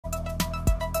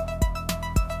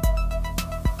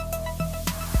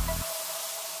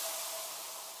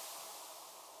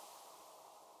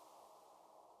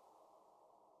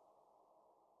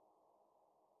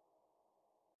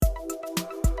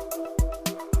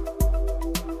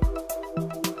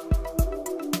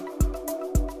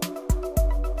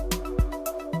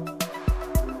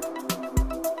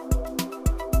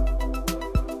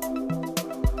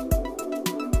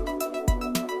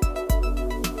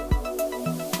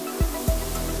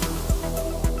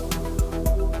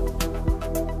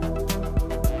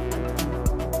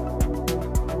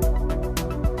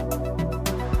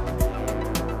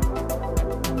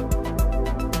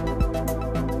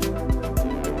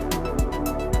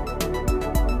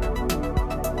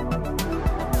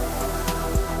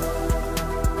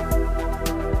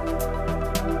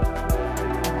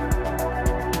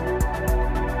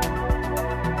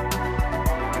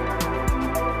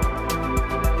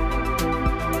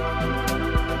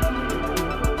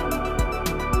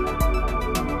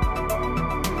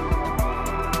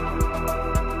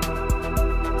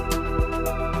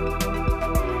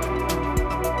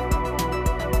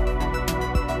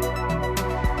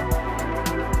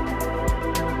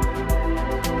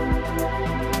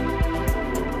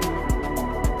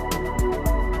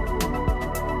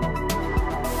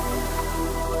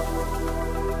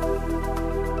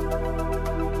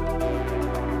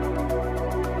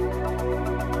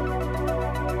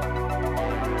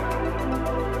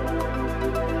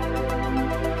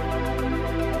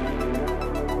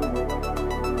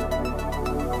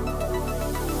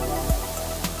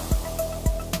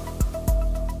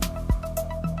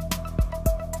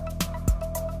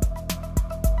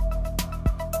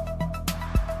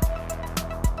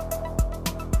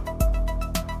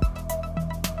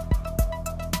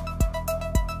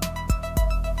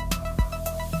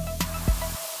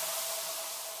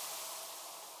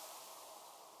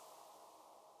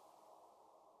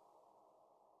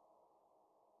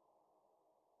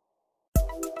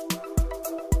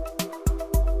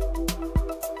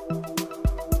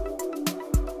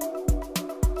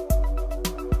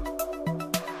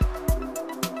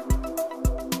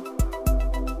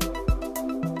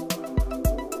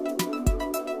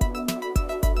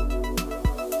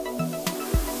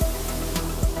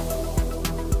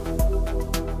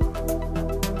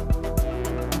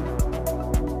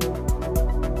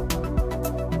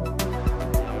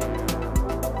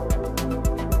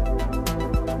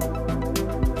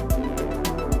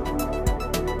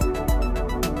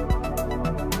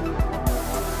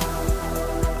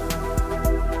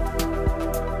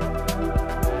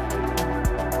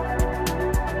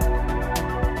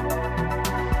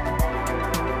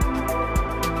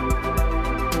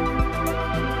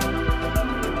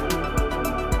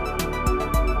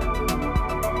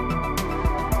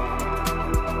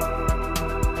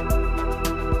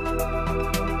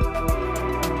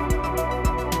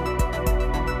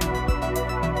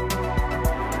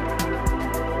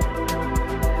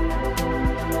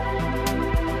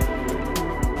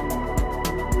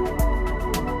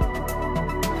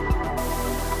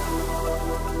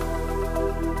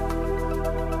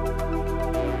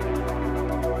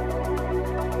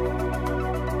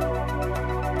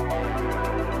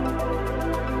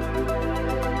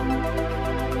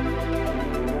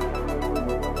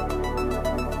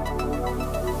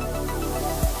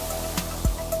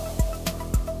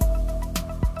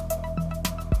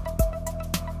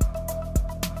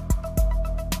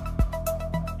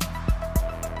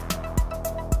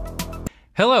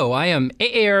Hello, I am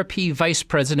AARP Vice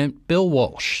President Bill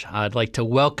Walsh. I'd like to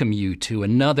welcome you to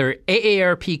another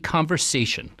AARP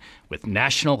conversation with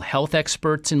national health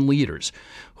experts and leaders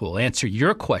who will answer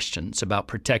your questions about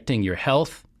protecting your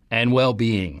health and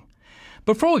well-being.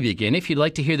 Before we begin, if you'd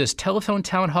like to hear this telephone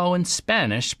town hall in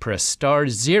Spanish, press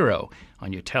 *0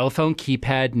 on your telephone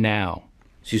keypad now.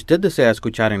 Si usted desea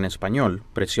escuchar en español,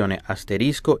 presione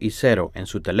 *y 0 en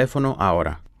su teléfono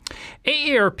ahora.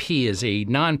 AARP is a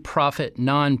nonprofit,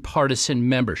 nonpartisan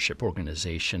membership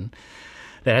organization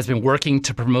that has been working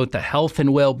to promote the health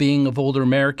and well-being of older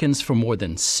Americans for more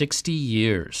than 60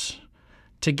 years.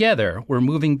 Together, we're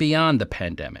moving beyond the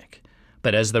pandemic.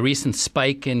 But as the recent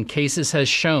spike in cases has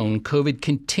shown, COVID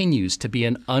continues to be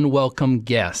an unwelcome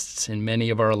guest in many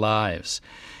of our lives.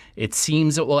 It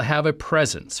seems it will have a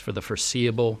presence for the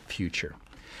foreseeable future.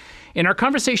 In our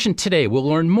conversation today, we'll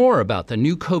learn more about the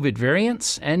new COVID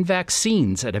variants and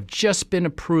vaccines that have just been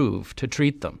approved to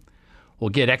treat them. We'll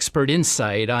get expert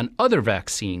insight on other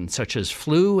vaccines such as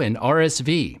flu and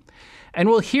RSV. And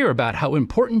we'll hear about how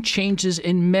important changes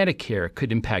in Medicare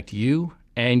could impact you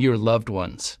and your loved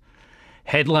ones.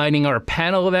 Headlining our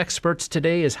panel of experts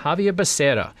today is Xavier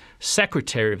Becerra,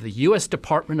 Secretary of the U.S.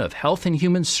 Department of Health and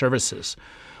Human Services.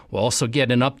 We'll also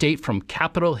get an update from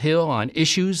Capitol Hill on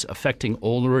issues affecting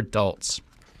older adults.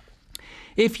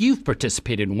 If you've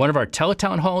participated in one of our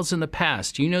Tele-Town halls in the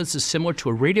past, you know this is similar to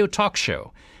a radio talk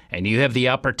show, and you have the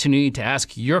opportunity to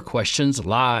ask your questions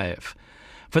live.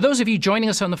 For those of you joining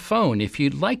us on the phone, if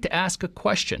you'd like to ask a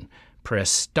question,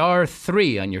 press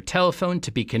 *3 on your telephone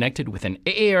to be connected with an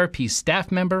AARP staff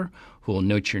member who will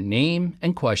note your name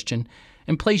and question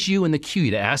and place you in the queue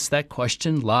to ask that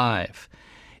question live.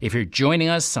 If you're joining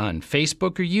us on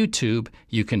Facebook or YouTube,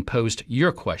 you can post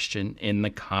your question in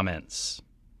the comments.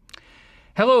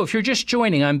 Hello, if you're just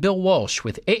joining, I'm Bill Walsh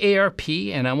with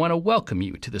AARP, and I want to welcome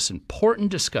you to this important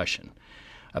discussion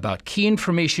about key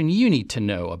information you need to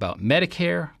know about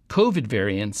Medicare, COVID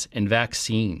variants, and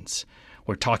vaccines.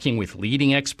 We're talking with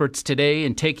leading experts today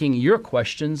and taking your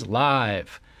questions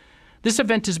live. This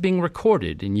event is being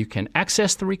recorded, and you can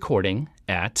access the recording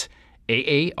at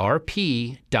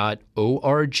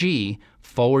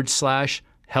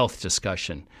aarp.org/health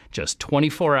discussion, just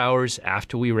 24 hours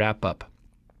after we wrap up.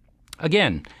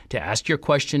 Again, to ask your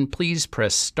question, please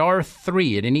press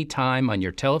 *3 at any time on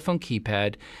your telephone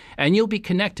keypad, and you'll be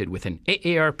connected with an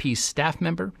AARP staff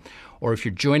member. Or if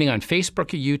you're joining on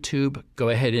Facebook or YouTube, go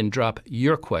ahead and drop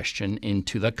your question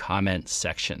into the comments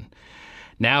section.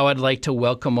 Now I'd like to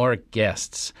welcome our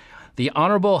guests. The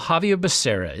Honorable Xavier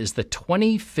Becerra is the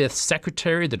 25th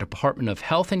Secretary of the Department of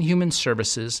Health and Human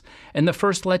Services and the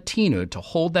first Latino to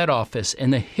hold that office in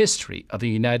the history of the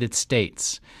United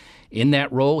States. In that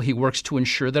role, he works to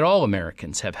ensure that all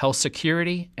Americans have health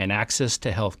security and access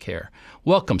to health care.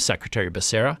 Welcome, Secretary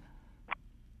Becerra.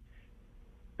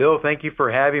 Bill, thank you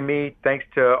for having me. Thanks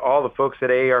to all the folks at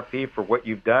AARP for what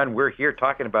you've done. We're here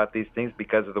talking about these things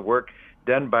because of the work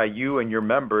done by you and your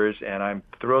members, and I'm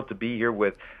thrilled to be here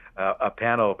with a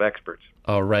panel of experts.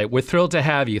 All right. We're thrilled to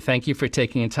have you. Thank you for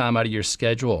taking time out of your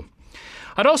schedule.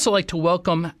 I'd also like to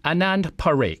welcome Anand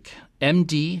Parekh,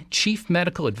 MD, Chief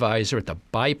Medical Advisor at the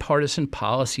Bipartisan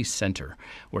Policy Center,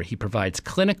 where he provides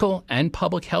clinical and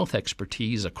public health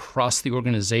expertise across the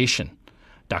organization.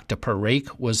 Dr.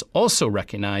 Parekh was also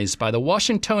recognized by the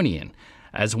Washingtonian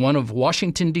as one of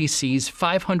Washington, D.C.'s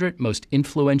 500 most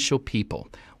influential people.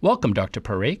 Welcome, Dr.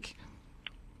 Parekh.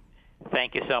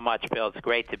 Thank you so much, Bill. It's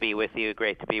great to be with you,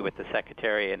 great to be with the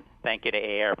Secretary, and thank you to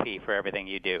AARP for everything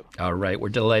you do. All right, we're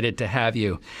delighted to have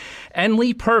you. And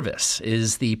Leigh Purvis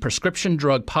is the Prescription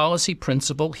Drug Policy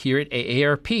Principal here at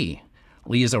AARP.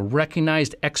 Leigh is a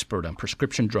recognized expert on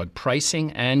prescription drug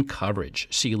pricing and coverage.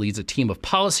 She leads a team of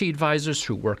policy advisors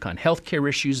who work on healthcare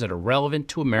issues that are relevant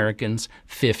to Americans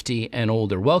 50 and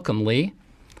older. Welcome, Leigh.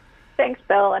 Thanks,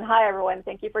 Bill, and hi, everyone.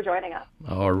 Thank you for joining us.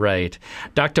 All right.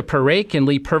 Dr. Parekh and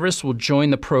Leigh Purvis will join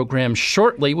the program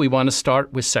shortly. We want to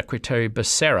start with Secretary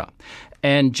Becerra.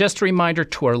 And just a reminder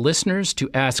to our listeners to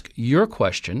ask your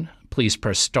question. Please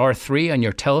press *3 on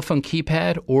your telephone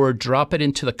keypad or drop it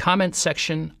into the comments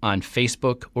section on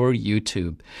Facebook or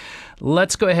YouTube.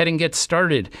 Let's go ahead and get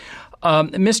started.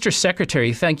 Mr.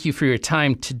 Secretary, thank you for your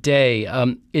time today.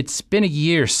 It's been a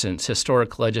year since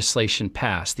historic legislation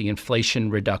passed, the Inflation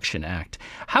Reduction Act.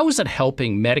 How is it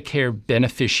helping Medicare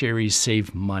beneficiaries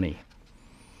save money?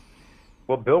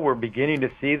 Well, Bill, we're beginning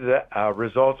to see the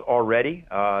results already.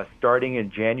 Starting in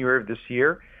January of this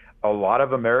year, a lot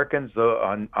of Americans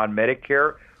on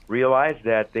Medicare realized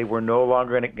that they were no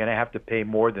longer going to have to pay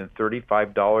more than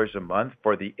 $35 a month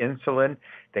for the insulin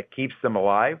that keeps them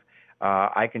alive.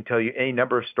 I can tell you any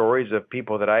number of stories of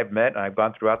people that I've met, and I've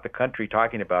gone throughout the country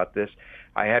talking about this.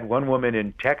 I had one woman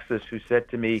in Texas who said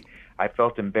to me, I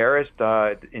felt embarrassed.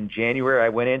 In January, I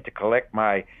went in to collect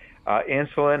my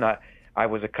insulin. I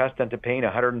was accustomed to paying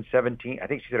 $117. I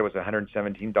think she said it was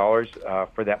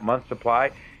 $117 for that month's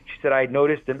supply. She said I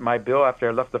noticed in my bill after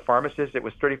I left the pharmacist it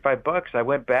was $35. I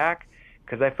went back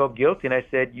because I felt guilty, and I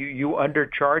said, "You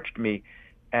undercharged me."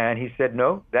 And he said,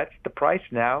 "No, that's the price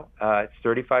now. It's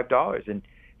 $35." And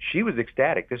she was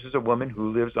ecstatic. This is a woman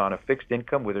who lives on a fixed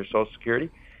income with her Social Security,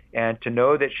 and to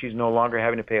know that she's no longer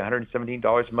having to pay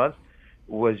 $117 a month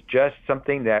was just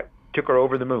something that took her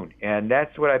over the moon. And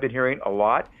that's what I've been hearing a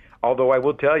lot. Although I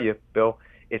will tell you, Bill,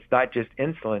 it's not just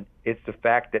insulin. It's the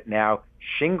fact that now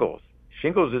shingles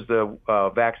is the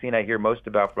vaccine I hear most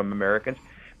about from Americans,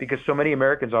 because so many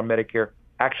Americans on Medicare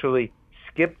actually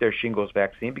skip their shingles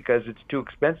vaccine because it's too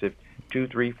expensive, $200,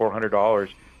 $300, $400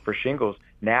 for shingles.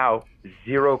 Now,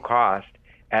 zero cost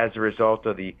as a result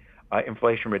of the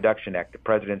Inflation Reduction Act, the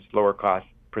president's lower cost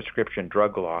prescription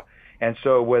drug law. And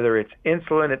so whether it's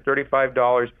insulin at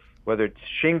 $35, whether it's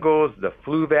shingles, the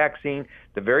flu vaccine,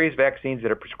 the various vaccines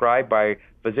that are prescribed by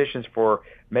physicians for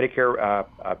Medicare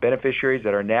beneficiaries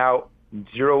that are now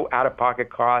zero out-of-pocket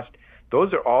cost,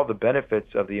 those are all the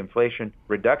benefits of the Inflation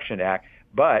Reduction Act.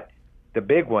 But the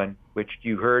big one, which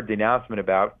you heard the announcement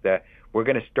about, that we're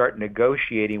going to start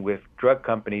negotiating with drug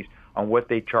companies on what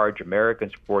they charge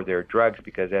Americans for their drugs,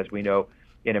 because as we know,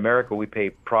 in America we pay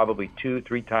probably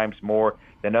 2-3 times more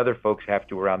than other folks have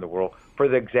to around the world for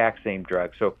the exact same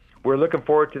drug. So we're looking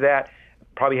forward to that.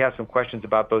 Probably have some questions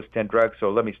about those 10 drugs,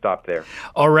 so let me stop there.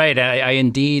 All right. I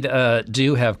indeed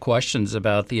do have questions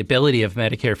about the ability of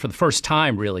Medicare for the first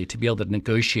time, really, to be able to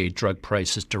negotiate drug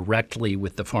prices directly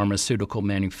with the pharmaceutical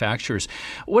manufacturers.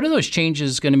 What are those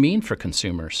changes going to mean for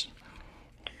consumers?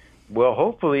 Well,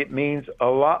 hopefully it means a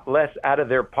lot less out of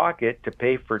their pocket to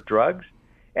pay for drugs,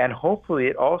 and hopefully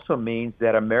it also means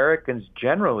that Americans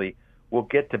generally will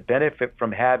get to benefit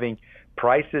from having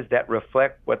prices that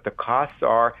reflect what the costs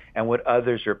are and what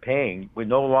others are paying. We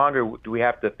no longer do we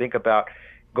have to think about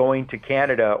going to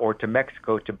Canada or to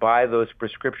Mexico to buy those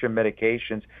prescription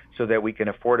medications so that we can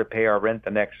afford to pay our rent the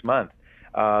next month.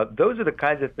 Those are the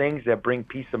kinds of things that bring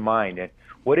peace of mind. And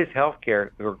what is healthcare,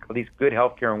 or at least good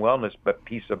healthcare and wellness, but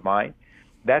peace of mind?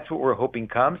 That's what we're hoping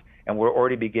comes, and we're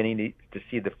already beginning to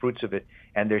see the fruits of it,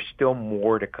 and there's still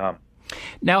more to come.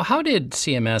 Now, how did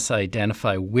CMS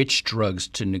identify which drugs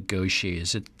to negotiate?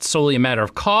 Is it solely a matter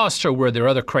of cost, or were there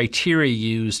other criteria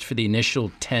used for the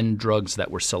initial 10 drugs that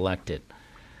were selected?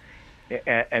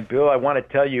 And Bill, I want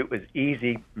to tell you it was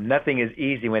easy. Nothing is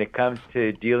easy when it comes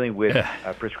to dealing with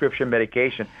prescription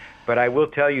medication. But I will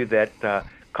tell you that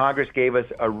Congress gave us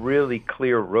a really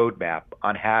clear roadmap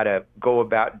on how to go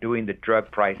about doing the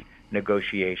drug price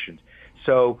negotiations.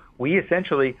 So we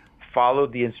essentially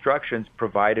followed the instructions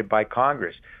provided by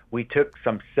Congress. We took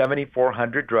some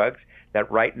 7,400 drugs that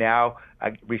right now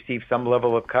receive some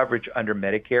level of coverage under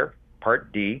Medicare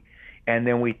Part D, and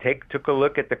then we took a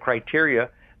look at the criteria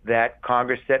that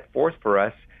Congress set forth for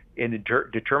us in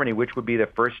determining which would be the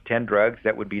first 10 drugs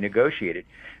that would be negotiated.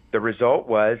 The result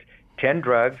was 10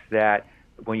 drugs that,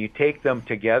 when you take them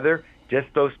together, just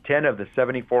those 10 of the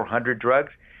 7,400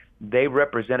 drugs, they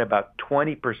represent about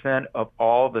 20% of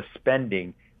all the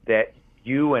spending that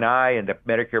you and I and the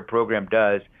Medicare program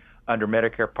does under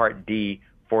Medicare Part D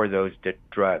for those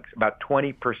drugs, about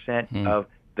 20% of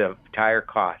the entire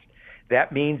cost.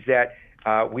 That means that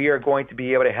we are going to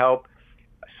be able to help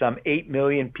some 8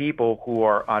 million people who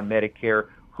are on Medicare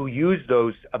who use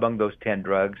those among those 10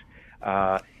 drugs.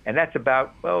 And that's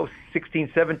about, 16,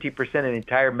 17% of the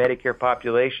entire Medicare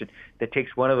population that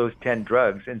takes one of those 10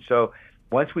 drugs. And so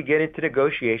once we get into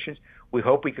negotiations, we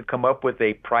hope we could come up with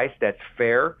a price that's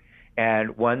fair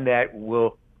and one that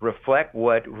will reflect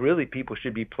what really people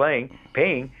should be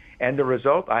paying. And the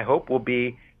result, I hope, will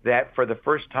be that for the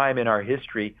first time in our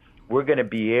history, we're going to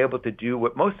be able to do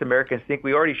what most Americans think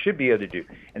we already should be able to do,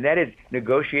 and that is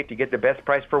negotiate to get the best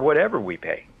price for whatever we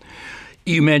pay.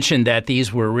 You mentioned that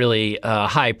these were really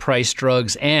high-priced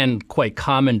drugs and quite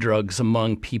common drugs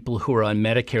among people who are on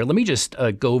Medicare. Let me just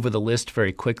go over the list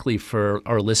very quickly for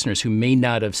our listeners who may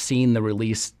not have seen the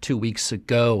release 2 weeks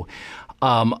ago.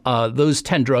 Those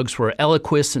 10 drugs were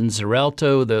Eliquis and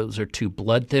Xarelto. Those are 2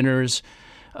 blood thinners.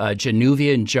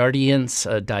 Januvia and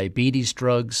Jardiance, diabetes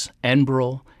drugs.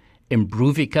 Enbrel,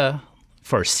 Imbruvica,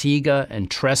 Farxiga,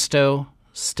 Entresto,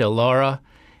 Stelara,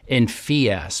 and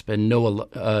Fiasp and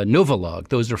Novolog.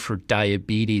 Those are for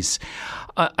diabetes.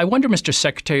 I wonder, Mr.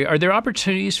 Secretary, are there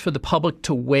opportunities for the public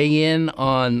to weigh in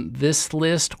on this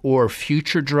list or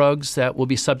future drugs that will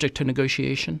be subject to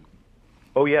negotiation?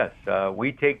 Oh, yes.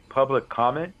 We take public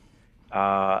comment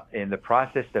in the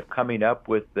process of coming up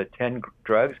with the 10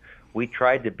 drugs. We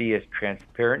tried to be as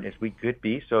transparent as we could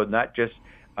be, so not just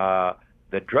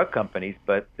the drug companies,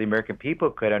 but the American people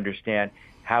could understand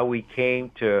how we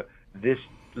came to this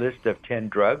list of 10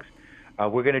 drugs.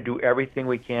 We're going to do everything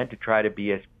we can to try to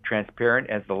be as transparent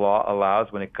as the law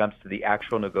allows when it comes to the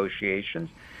actual negotiations,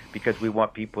 because we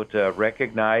want people to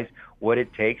recognize what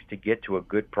it takes to get to a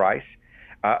good price.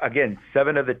 Again,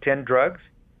 7 of the 10 drugs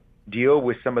deal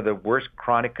with some of the worst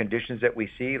chronic conditions that we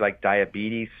see, like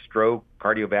diabetes, stroke,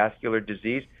 cardiovascular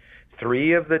disease.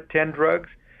 3 of the 10 drugs,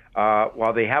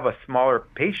 while they have a smaller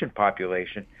patient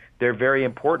population, they're very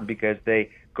important because they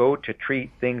go to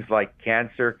treat things like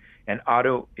cancer and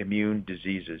autoimmune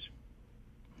diseases.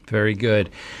 Very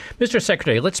good. Mr.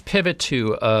 Secretary, let's pivot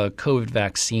to COVID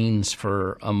vaccines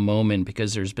for a moment,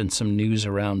 because there's been some news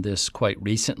around this quite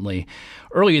recently.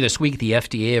 Earlier this week, the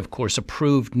FDA, of course,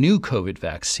 approved new COVID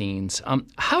vaccines.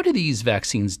 How do these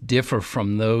vaccines differ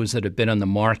from those that have been on the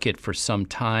market for some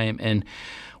time, and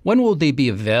when will they be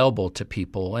available to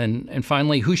people? And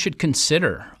finally, who should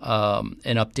consider an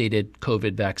updated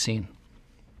COVID vaccine?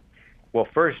 Well,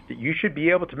 first, you should be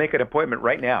able to make an appointment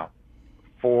right now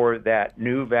for that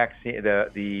new vaccine,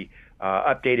 the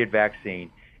updated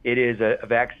vaccine. It is a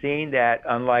vaccine that,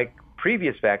 unlike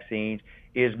previous vaccines,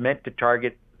 is meant to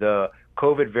target the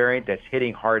COVID variant that's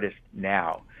hitting hardest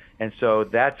now. And so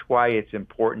that's why it's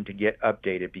important to get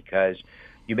updated, because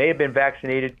you may have been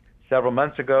vaccinated several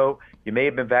months ago. You may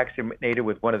have been vaccinated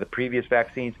with one of the previous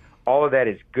vaccines. All of that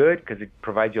is good because it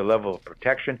provides you a level of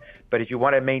protection. But if you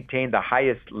want to maintain the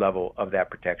highest level of that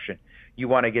protection, you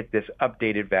want to get this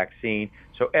updated vaccine.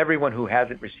 So everyone who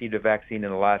hasn't received a vaccine in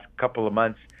the last couple of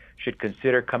months should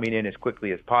consider coming in as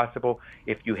quickly as possible.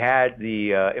 If you had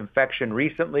the infection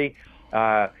recently,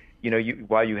 while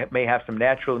you may have some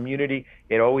natural immunity,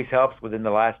 it always helps within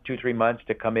the last 2-3 months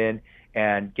to come in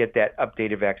and get that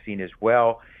updated vaccine as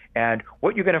well. And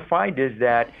what you're going to find is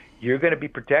that you're going to be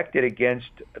protected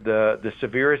against the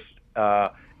severest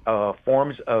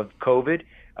forms of COVID,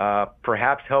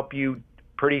 perhaps help you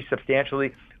pretty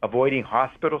substantially avoiding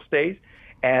hospital stays,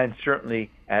 and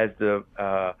certainly, as the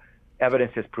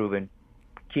evidence has proven,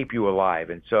 keep you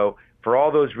alive. And so for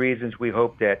all those reasons, we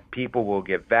hope that people will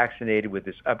get vaccinated with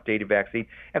this updated vaccine,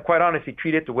 and quite honestly,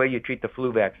 treat it the way you treat the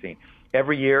flu vaccine.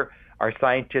 Every year, our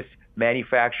scientists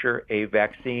manufacture a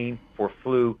vaccine for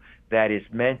flu that is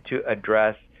meant to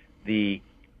address the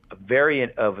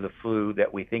variant of the flu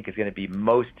that we think is going to be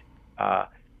most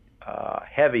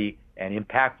heavy and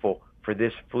impactful for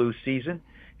this flu season,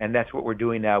 and that's what we're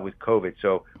doing now with COVID.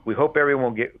 So we hope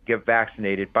everyone will get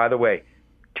vaccinated. By the way,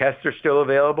 tests are still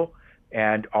available,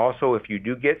 and also if you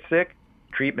do get sick,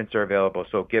 treatments are available.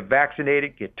 So get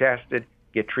vaccinated, get tested,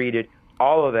 get treated.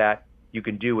 All of that you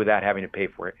can do without having to pay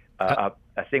for it.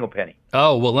 A single penny.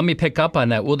 Oh, well, let me pick up on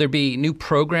that. Will there be new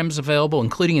programs available,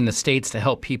 including in the States, to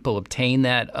help people obtain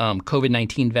that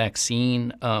COVID-19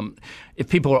 vaccine if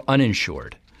people are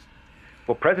uninsured?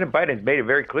 Well, President Biden has made it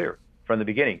very clear from the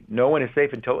beginning. No one is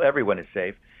safe until everyone is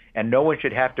safe, and no one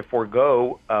should have to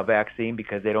forego a vaccine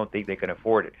because they don't think they can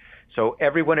afford it. So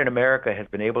everyone in America has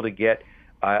been able to get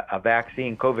a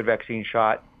vaccine, COVID vaccine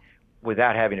shot,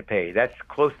 without having to pay. That's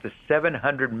close to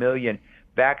 700 million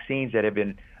vaccines that have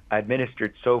been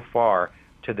administered so far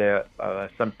to the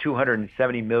some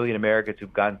 270 million Americans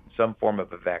who've gotten some form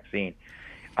of a vaccine.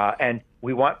 And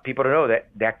we want people to know that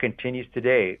that continues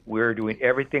today. We're doing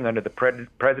everything under the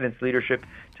president's leadership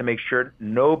to make sure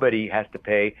nobody has to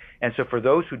pay. And so for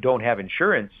those who don't have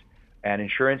insurance, and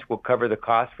insurance will cover the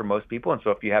cost for most people, and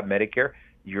so if you have Medicare,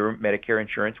 your Medicare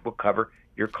insurance will cover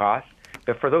your costs.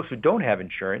 But for those who don't have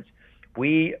insurance,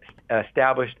 we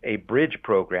established a bridge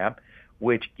program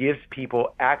which gives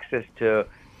people access to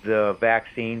the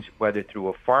vaccines, whether through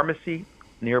a pharmacy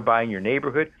nearby in your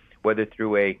neighborhood, whether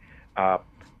through a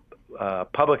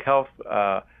public health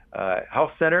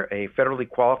center, a federally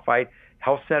qualified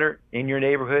health center in your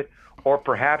neighborhood, or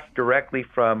perhaps directly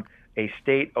from a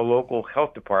state or local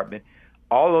health department.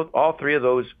 All 3 of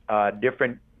those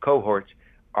different cohorts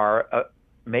are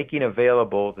making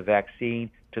available the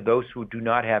vaccine to those who do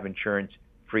not have insurance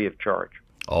free of charge.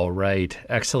 All right.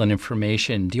 Excellent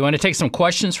information. Do you want to take some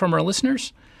questions from our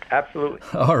listeners? Absolutely.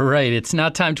 All right. It's now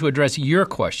time to address your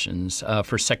questions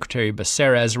for Secretary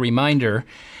Becerra. As a reminder,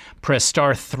 press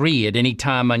star 3 at any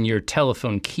time on your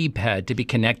telephone keypad to be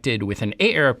connected with an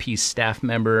AARP staff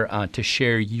member to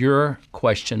share your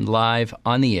question live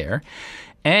on the air.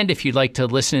 And if you'd like to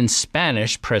listen in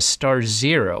Spanish, press star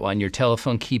 0 on your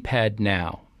telephone keypad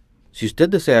now. Si usted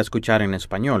desea escuchar en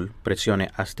español,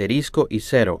 presione asterisco y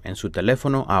 0 en su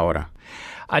teléfono ahora.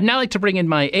 I'd now like to bring in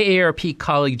my AARP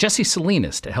colleague, Jesse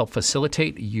Salinas, to help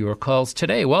facilitate your calls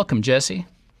today. Welcome, Jesse.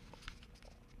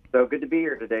 So good to be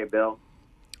here today, Bill.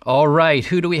 All right.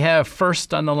 Who do we have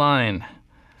first on the line?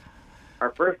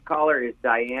 Our first caller is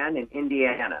Diane in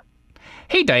Indiana.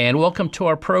 Hey, Diane. Welcome to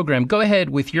our program. Go ahead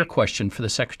with your question for the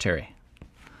Secretary.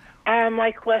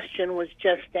 My question was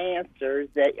just answered,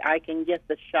 that I can get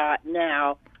the shot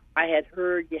now. I had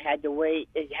heard you had to wait.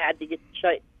 You had to get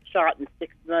the shot in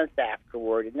 6 months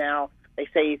afterward. And now they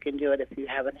say you can do it if you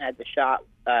haven't had the shot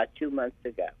 2 months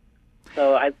ago.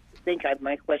 So I think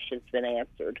my question's been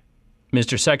answered.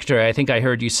 Mr. Secretary, I think I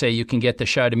heard you say you can get the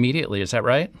shot immediately. Is that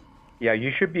right? Yeah,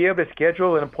 you should be able to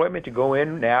schedule an appointment to go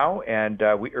in now, and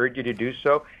we urge you to do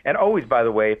so. And always, by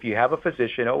the way, if you have a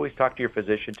physician, always talk to your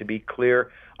physician to be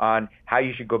clear on how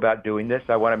you should go about doing this.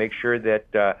 I want to make sure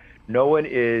that no one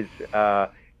is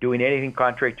doing anything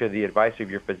contrary to the advice of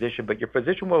your physician, but your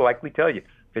physician will likely tell you.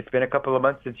 If it's been a couple of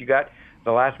months since you got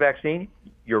the last vaccine,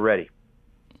 you're ready.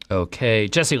 Okay.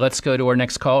 Jesse, let's go to our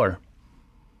next caller.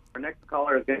 Our next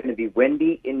caller is going to be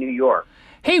Wendy in New York.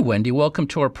 Hey, Wendy, welcome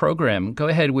to our program. Go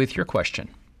ahead with your question.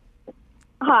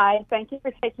 Hi, thank you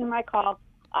for taking my call.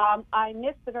 I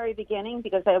missed the very beginning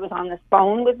because I was on the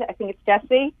phone with, I think it's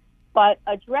Jesse, but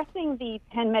addressing the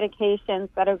 10 medications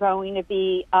that are going to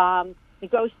be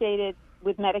negotiated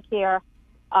with Medicare,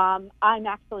 I'm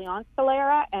actually on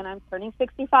Stelara and I'm turning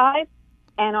 65.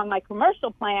 And on my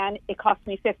commercial plan, it costs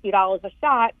me $50 a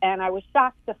shot, and I was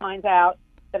shocked to find out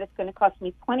that it's going to cost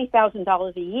me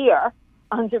 $20,000 a year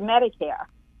under Medicare.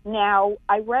 Now,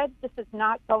 I read this is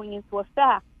not going into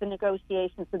effect, the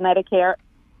negotiations with Medicare,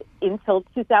 until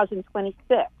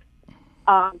 2026,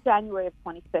 January of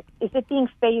 26. Is it being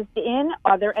phased in?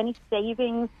 Are there any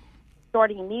savings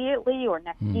starting immediately or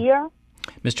next year?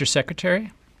 Mr.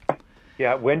 Secretary?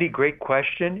 Yeah, Wendy, great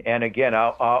question. And again,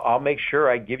 I'll make sure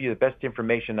I give you the best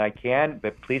information I can,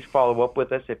 but please follow up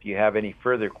with us if you have any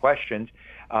further questions.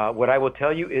 What I will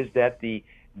tell you is that the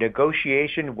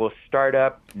negotiation will start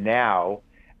up now,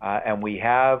 and we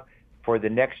have for the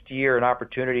next year an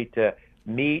opportunity to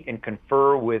meet and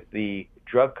confer with the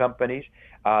drug companies.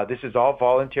 This is all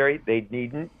voluntary. They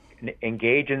needn't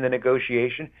engage in the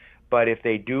negotiation, but if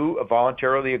they do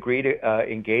voluntarily agree to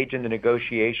engage in the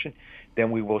negotiation, then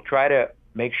we will try to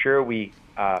make sure we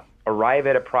arrive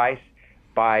at a price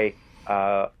by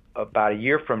about a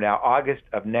year from now, August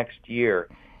of next year.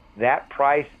 That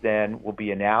price then will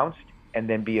be announced and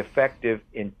then be effective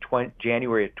in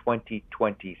January of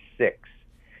 2026.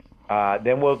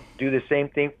 Then we'll do the same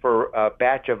thing for a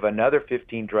batch of another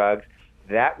 15 drugs.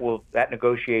 That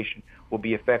negotiation will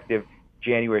be effective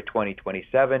January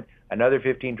 2027. Another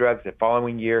 15 drugs the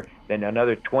following year, then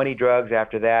another 20 drugs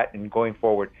after that, and going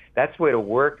forward. That's the way it'll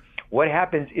work. What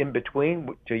happens in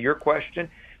between, to your question,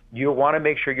 you'll want to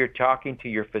make sure you're talking to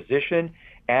your physician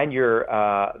and your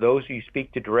those who you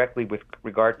speak to directly with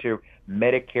regard to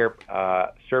Medicare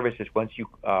services once you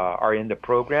are in the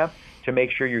program, to make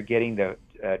sure you're getting the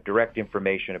direct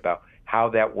information about how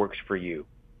that works for you.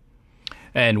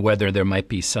 And whether there might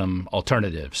be some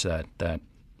alternatives that can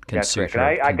That's suit right. your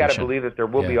And I got to condition. believe that there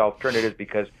will be alternatives,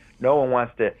 because no one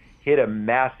wants to hit a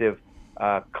massive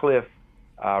cliff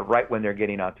right when they're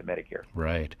getting onto Medicare.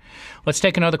 Right. Let's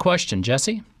take another question.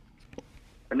 Jesse?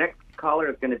 Our next caller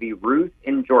is going to be Ruth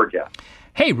in Georgia.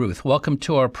 Hey, Ruth. Welcome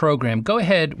to our program. Go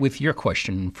ahead with your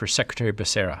question for Secretary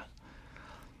Becerra.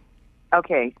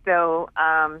 Okay, so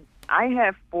I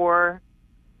have 4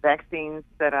 vaccines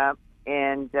set up,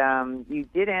 and you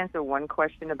did answer one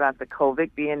question about the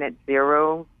COVID being at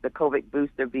 0, the COVID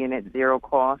booster being at 0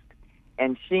 cost,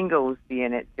 and shingles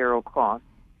being at 0 cost.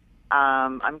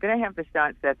 I'm going to have the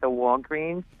shots at the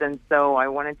Walgreens, and so I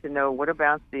wanted to know, what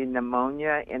about the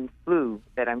pneumonia and flu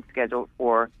that I'm scheduled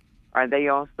for? Are they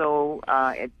also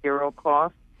at 0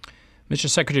 cost? Mr.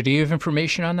 Secretary, do you have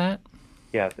information on that?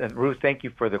 Yes, and Ruth, thank you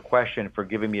for the question, for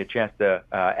giving me a chance to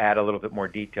add a little bit more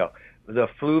detail. The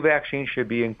flu vaccine should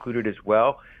be included as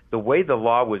well. The way the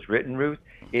law was written, Ruth,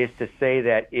 is to say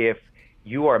that if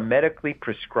you are medically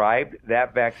prescribed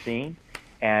that vaccine,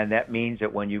 and that means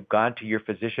that when you've gone to your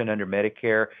physician under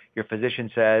Medicare, your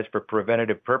physician says for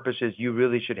preventative purposes you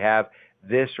really should have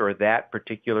this or that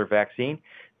particular vaccine,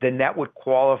 then that would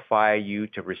qualify you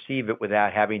to receive it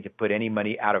without having to put any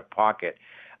money out of pocket.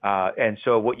 And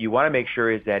so what you want to make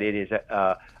sure is that it is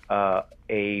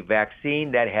a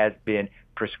vaccine that has been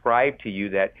prescribed to you,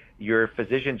 that your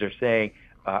physicians are saying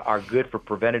are good for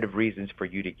preventative reasons for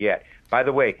you to get. By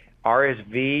the way,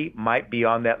 RSV might be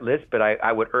on that list, but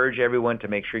I would urge everyone to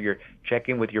make sure you're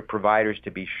checking with your providers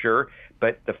to be sure.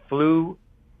 But the flu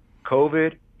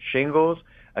COVID, shingles.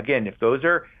 Again, if those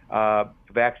are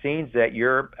vaccines that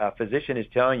your physician is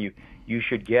telling you you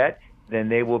should get, then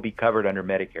they will be covered under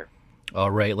Medicare.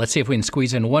 All right. Let's see if we can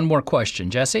squeeze in one more question.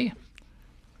 Jesse?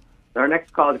 Our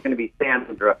next call is going to be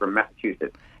Sandra from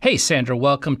Massachusetts. Hey, Sandra,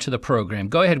 welcome to the program.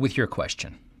 Go ahead with your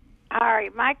question. All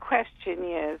right, my question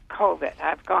is COVID.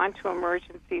 I've gone to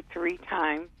emergency 3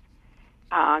 times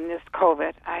on this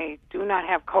COVID. I do not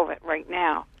have COVID right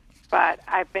now, but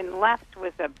I've been left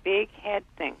with a big head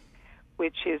thing,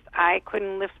 which is I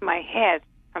couldn't lift my head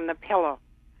from the pillow.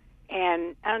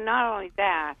 And not only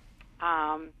that,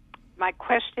 my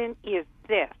question is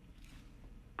this.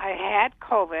 I had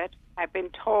COVID. I've been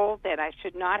told that I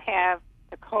should not have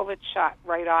the COVID shot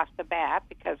right off the bat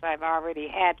because I've already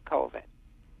had COVID.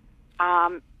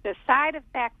 The side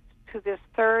effects to this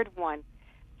third one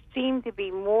seem to be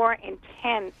more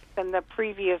intense than the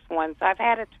previous ones. I've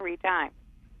had it 3 times,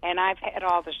 and I've had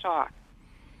all the shots.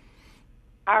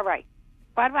 All right.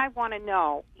 What I want to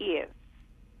know is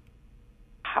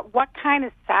what kind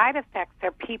of side effects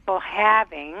are people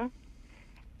having?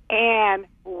 And,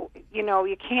 you know,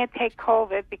 you can't take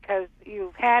COVID because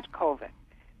you've had COVID.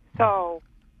 So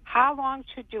how long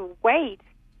should you wait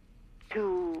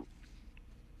to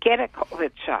get a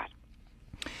COVID shot?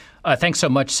 Thanks so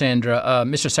much, Sandra.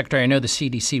 Mr. Secretary, I know the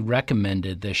CDC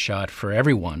recommended this shot for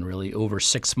everyone, really, over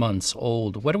 6 months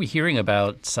old. What are we hearing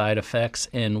about side effects?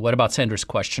 And what about Sandra's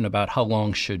question about how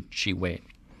long should she wait?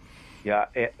 Yeah,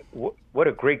 what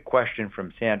a great question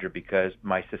from Sandra, because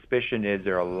my suspicion is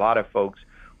there are a lot of folks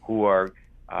who are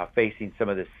facing some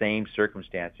of the same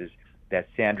circumstances that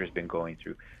Sandra's been going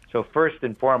through. So first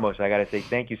and foremost, I got to say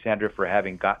thank you, Sandra, for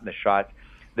having gotten the shots.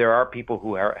 There are people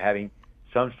who are having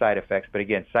some side effects, but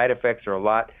again, side effects are a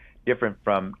lot different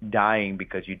from dying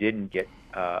because you didn't get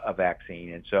a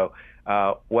vaccine. And so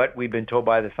what we've been told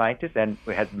by the scientists, and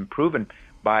it has been proven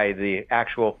by the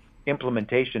actual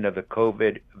implementation of the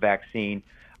COVID vaccine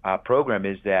program,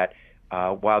 is that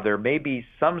while there may be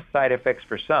some side effects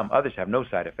for some, others have no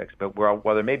side effects, but while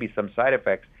there may be some side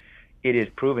effects, it is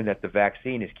proven that the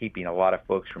vaccine is keeping a lot of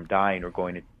folks from dying or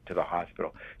going to the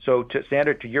hospital. So,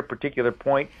 Sandra, to your particular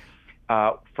point,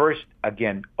 first,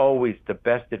 again, always the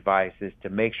best advice is to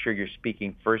make sure you're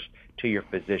speaking first to your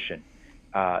physician.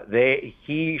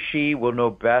 She will know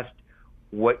best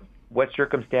what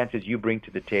circumstances you bring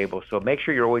to the table. So make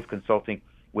sure you're always consulting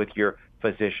with your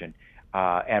physician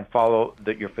and follow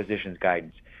your physician's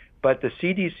guidance. But the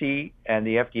CDC and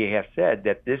the FDA have said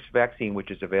that this vaccine,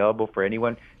 which is available for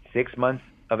anyone 6 months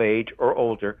of age or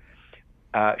older,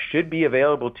 should be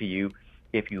available to you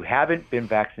if you haven't been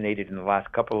vaccinated in the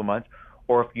last couple of months,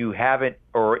 or if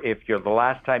the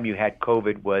last time you had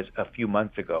COVID was a few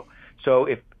months ago. So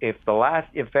if the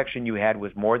last infection you had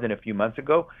was more than a few months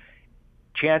ago,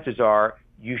 chances are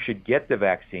you should get the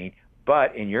vaccine.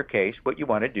 But in your case, what you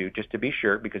want to do, just to be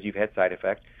sure, because you've had side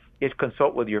effects, is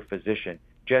consult with your physician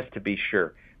just to be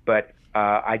sure. But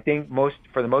I think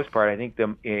for the most part, I think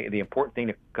the important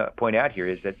thing to point out here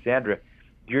is that, Sandra,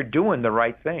 you're doing the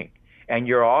right thing. And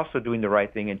you're also doing the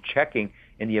right thing in checking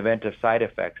in the event of side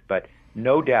effects. But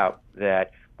no doubt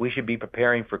that we should be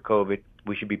preparing for COVID.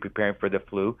 We should be preparing for the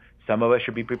flu. Some of us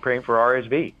should be preparing for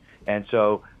RSV. And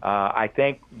so I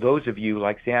thank those of you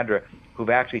like Sandra who've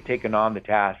actually taken on the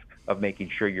task of making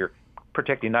sure you're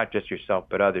protecting not just yourself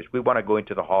but others. We want to go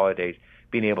into the holidays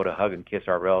being able to hug and kiss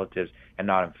our relatives and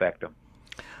not infect them.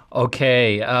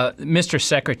 Okay. Mr.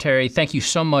 Secretary, thank you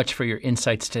so much for your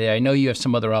insights today. I know you have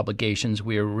some other obligations.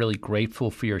 We are really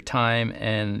grateful for your time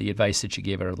and the advice that you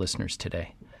gave our listeners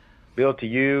today. Bill, to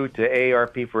you, to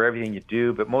AARP for everything you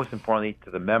do, but most importantly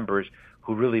to the members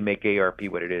who really make AARP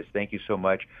what it is. Thank you so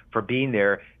much for being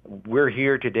there. We're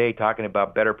here today talking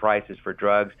about better prices for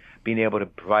drugs, being able to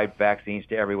provide vaccines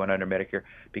to everyone under Medicare,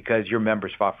 because your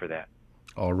members fought for that.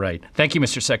 All right. Thank you,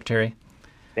 Mr. Secretary.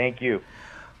 Thank you.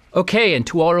 Okay, and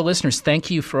to all our listeners,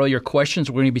 thank you for all your questions.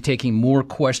 We're going to be taking more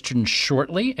questions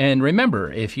shortly. And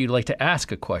remember, if you'd like to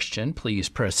ask a question, please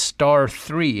press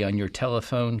 *3 on your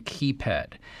telephone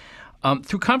keypad.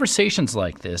 Through conversations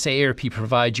like this, AARP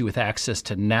provides you with access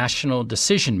to national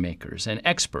decision makers and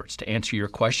experts to answer your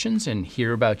questions and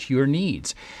hear about your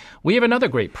needs. We have another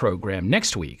great program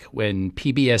next week when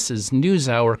PBS's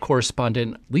NewsHour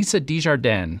correspondent Lisa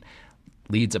Desjardins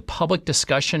leads a public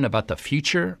discussion about the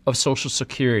future of Social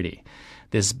Security.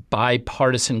 This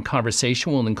bipartisan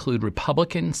conversation will include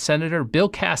Republican Senator Bill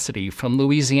Cassidy from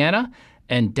Louisiana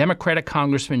and Democratic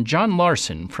Congressman John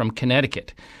Larson from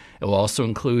Connecticut. It will also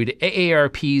include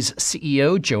AARP's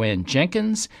CEO Joanne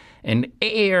Jenkins and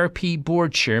AARP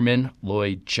Board Chairman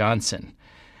Lloyd Johnson.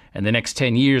 In the next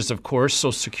 10 years, of course,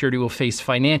 Social Security will face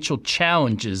financial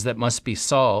challenges that must be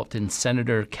solved, and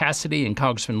Senator Cassidy and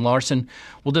Congressman Larson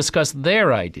will discuss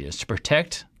their ideas to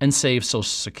protect and save Social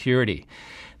Security.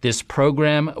 This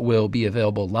program will be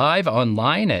available live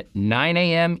online at 9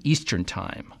 a.m. Eastern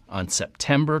Time on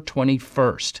September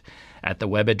 21st at the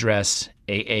web address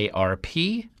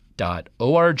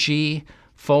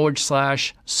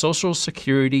aarp.org/Social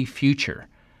Security Future.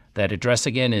 That address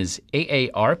again is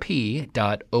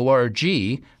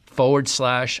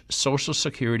aarp.org/Social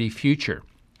Security Future.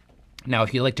 Now,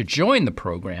 if you'd like to join the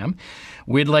program,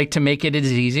 we'd like to make it as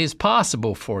easy as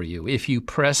possible for you. If you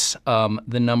press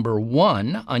the number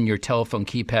 1 on your telephone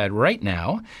keypad right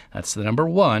now, that's the number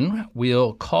 1,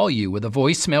 we'll call you with a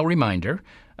voicemail reminder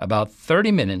about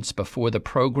 30 minutes before the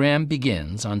program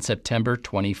begins on September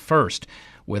 21st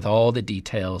with all the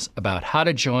details about how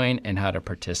to join and how to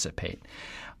participate.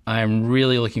 I'm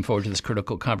really looking forward to this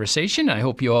critical conversation. I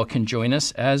hope you all can join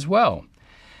us as well.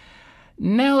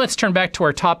 Now let's turn back to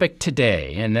our topic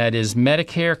today, and that is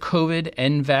Medicare, COVID,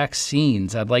 and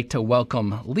vaccines. I'd like to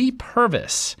welcome Leigh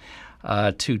Purvis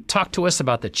to talk to us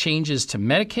about the changes to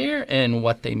Medicare and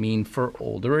what they mean for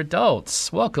older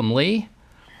adults. Welcome, Leigh.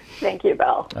 Thank you,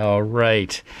 Bill. All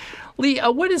right. Leigh,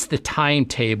 what is the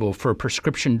timetable for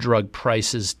prescription drug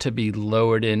prices to be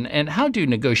lowered, and how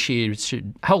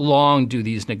long do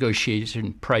these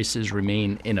negotiation prices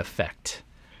remain in effect?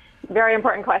 Very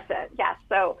important question. Yes.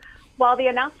 So while the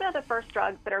announcement of the first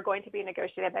drugs that are going to be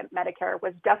negotiated at Medicare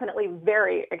was definitely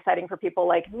very exciting for people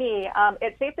like me,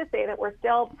 it's safe to say that we're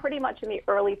still pretty much in the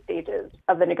early stages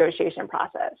of the negotiation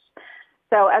process.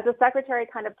 So as the Secretary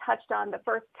kind of touched on, the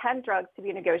first 10 drugs to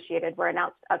be negotiated were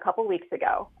announced a couple weeks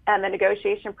ago, and the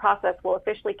negotiation process will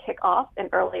officially kick off in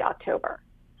early October.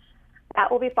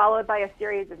 That will be followed by a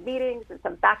series of meetings and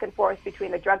some back and forth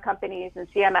between the drug companies and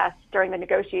CMS during the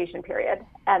negotiation period,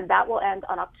 and that will end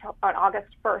on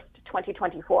August 1st,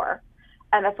 2024.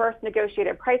 And the first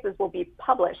negotiated prices will be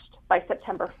published by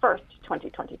September 1st,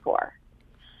 2024.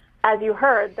 As you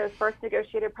heard, those first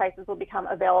negotiated prices will become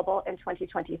available in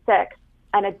 2026,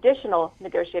 and additional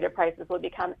negotiated prices will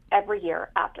become every year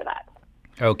after that.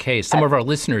 Okay, some of our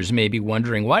listeners may be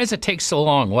wondering, why does it take so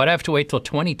long? Why do I have to wait till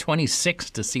 2026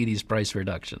 to see these price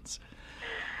reductions?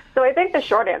 So I think the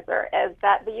short answer is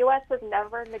that the U.S. has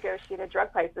never negotiated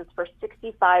drug prices for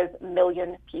 65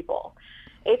 million people.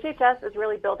 HHS is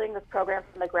really building this program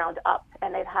from the ground up,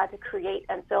 and they've had to create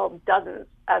and fill dozens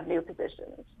of new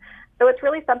positions. So it's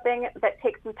really something that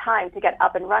takes some time to get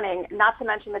up and running, not to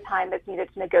mention the time that's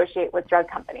needed to negotiate with drug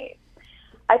companies.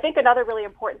 I think another really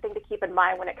important thing to keep in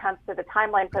mind when it comes to the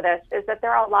timeline for this is that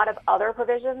there are a lot of other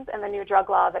provisions in the new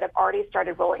drug law that have already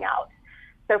started rolling out.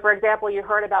 So, for example, you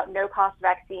heard about no-cost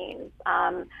vaccines.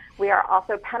 We are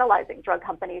also penalizing drug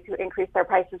companies who increase their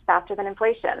prices faster than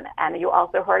inflation. And you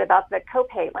also heard about the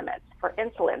copay limits for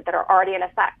insulin that are already in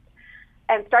effect.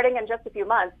 And starting in just a few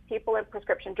months, people in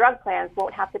prescription drug plans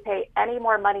won't have to pay any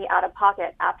more money out of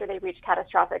pocket after they reach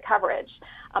catastrophic coverage.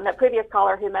 That previous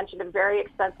caller who mentioned a very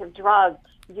expensive drug,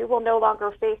 you will no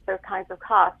longer face those kinds of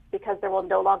costs because there will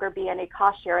no longer be any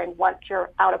cost sharing once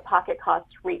your out-of-pocket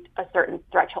costs reach a certain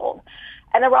threshold.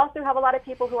 And then we also have a lot of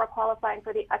people who are qualifying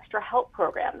for the Extra Help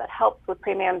program that helps with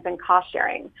premiums and cost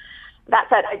sharing. That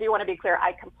said, I do want to be clear,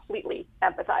 I completely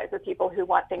empathize with people who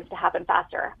want things to happen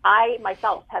faster. I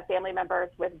myself have family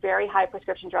members with very high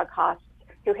prescription drug costs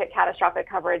who hit catastrophic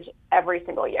coverage every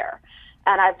single year.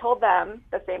 And I've told them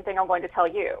the same thing I'm going to tell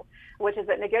you, which is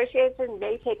that negotiation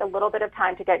may take a little bit of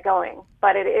time to get going,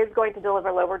 but it is going to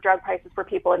deliver lower drug prices for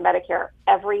people in Medicare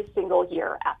every single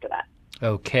year after that.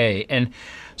 Okay. And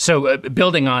so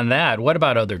building on that, what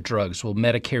about other drugs? Will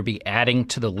Medicare be adding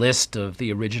to the list of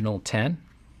the original 10?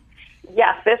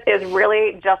 Yes, this is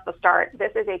really just the start.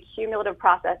 This is a cumulative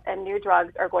process, and new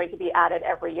drugs are going to be added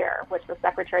every year, which the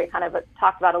Secretary kind of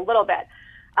talked about a little bit.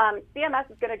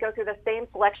 CMS is going to go through the same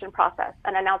selection process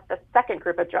and announce the second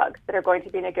group of drugs that are going to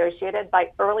be negotiated by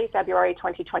early February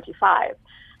 2025.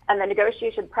 And the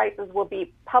negotiation prices will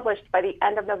be published by the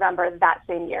end of November that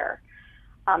same year.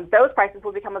 Those prices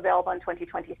will become available in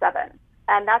 2027.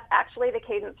 And that's actually the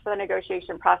cadence for the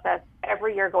negotiation process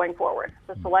every year going forward.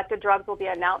 The selected drugs will be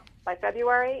announced by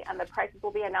February, and the prices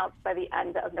will be announced by the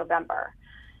end of November.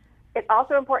 It's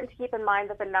also important to keep in mind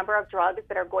that the number of drugs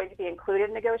that are going to be included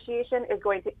in negotiation is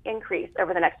going to increase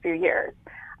over the next few years.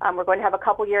 We're going to have a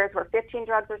couple years where 15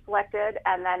 drugs are selected,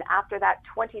 and then after that,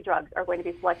 20 drugs are going to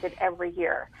be selected every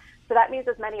year. So that means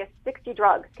as many as 60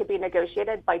 drugs could be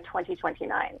negotiated by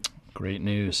 2029. Great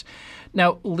news.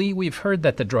 Now, Leigh, we've heard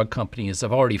that the drug companies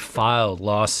have already filed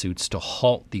lawsuits to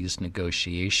halt these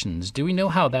negotiations. Do we know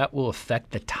how that will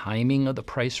affect the timing of the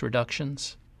price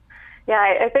reductions? Yeah,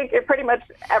 I think pretty much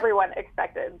everyone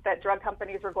expected that drug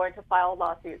companies were going to file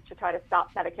lawsuits to try to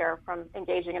stop Medicare from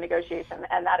engaging in negotiation,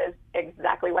 and that is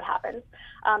exactly what happened.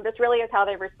 This really is how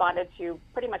they've responded to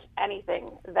pretty much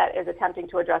anything that is attempting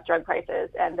to address drug prices,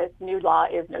 and this new law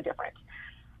is no different.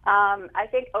 I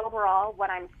think overall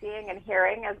what I'm seeing and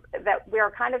hearing is that we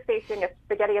are kind of facing a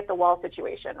spaghetti at the wall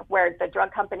situation where the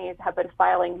drug companies have been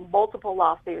filing multiple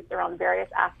lawsuits around various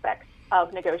aspects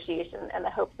of negotiation in the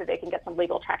hopes that they can get some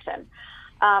legal traction.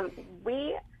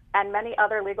 We and many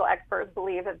other legal experts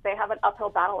believe that they have an uphill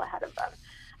battle ahead of them.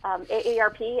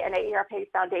 AARP and AARP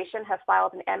Foundation have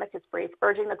filed an amicus brief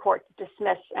urging the court to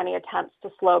dismiss any attempts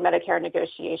to slow Medicare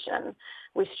negotiation.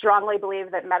 We strongly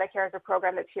believe that Medicare is a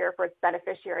program that's here for its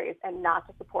beneficiaries and not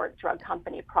to support drug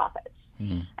company profits.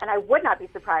 And I would not be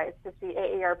surprised to see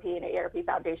AARP and AARP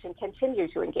Foundation continue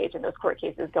to engage in those court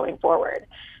cases going forward.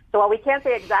 So while we can't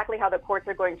say exactly how the courts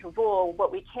are going to rule,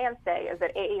 what we can say is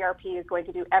that AARP is going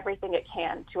to do everything it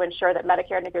can to ensure that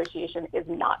Medicare negotiation is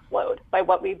not slowed by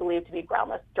what we believe to be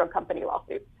groundless drug company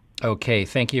lawsuits. Okay,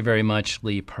 thank you very much,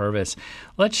 Leigh Purvis.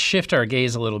 Let's shift our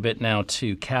gaze a little bit now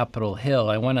to Capitol Hill.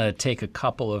 I want to take a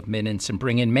couple of minutes and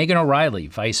bring in Megan O'Reilly,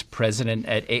 Vice President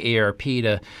at AARP,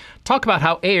 to talk about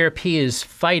how AARP is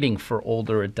fighting for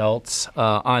older adults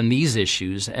on these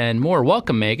issues and more.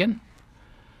 Welcome, Megan.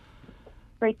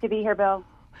 Great to be here, Bill.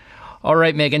 All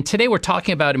right, Megan. Today we're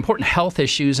talking about important health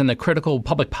issues and the critical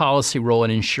public policy role in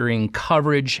ensuring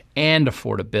coverage and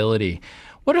affordability.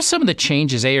 What are some of the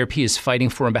changes AARP is fighting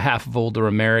for on behalf of older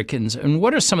Americans, and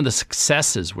what are some of the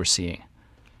successes we're seeing?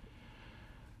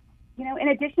 You know, in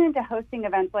addition to hosting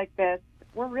events like this,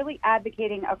 we're really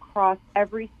advocating across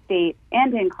every state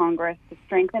and in Congress to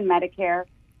strengthen Medicare,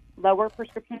 lower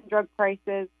prescription drug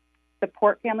prices,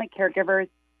 support family caregivers,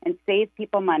 and save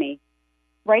people money.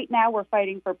 Right now, we're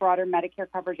fighting for broader Medicare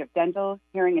coverage of dental,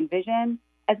 hearing, and vision,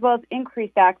 as well as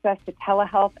increased access to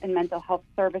telehealth and mental health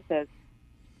services.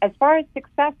 As far as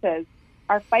successes,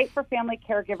 our fight for family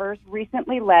caregivers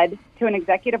recently led to an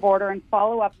executive order and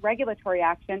follow-up regulatory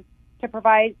action to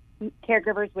provide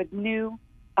caregivers with new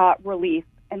relief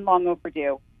and long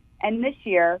overdue. And this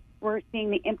year, we're seeing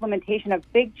the implementation of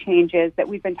big changes that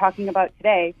we've been talking about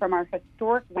today from our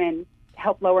historic win to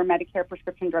help lower Medicare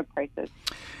prescription drug prices.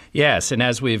 Yes, and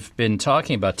as we've been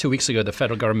talking about, 2 weeks ago, the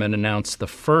federal government announced the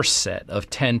first set of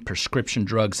 10 prescription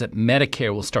drugs that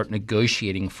Medicare will start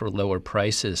negotiating for lower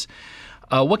prices.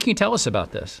 What can you tell us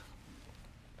about this?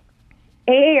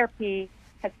 AARP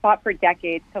has fought for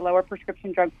decades to lower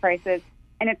prescription drug prices,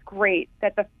 and it's great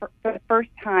that for the first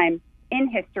time in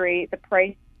history, the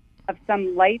price of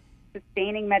some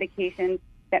life-sustaining medications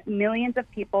that millions of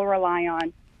people rely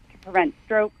on to prevent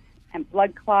strokes and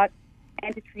blood clots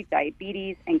and to treat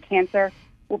diabetes and cancer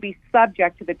will be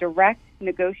subject to the direct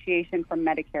negotiation from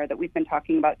Medicare that we've been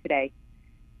talking about today.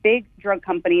 Big drug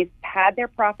companies pad their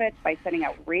profits by setting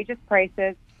outrageous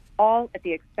prices, all at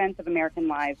the expense of American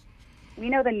lives. We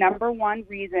know the number one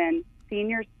reason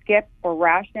seniors skip or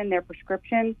ration their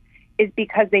prescriptions is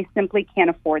because they simply can't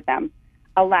afford them.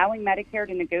 Allowing Medicare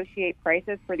to negotiate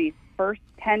prices for these first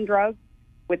 10 drugs,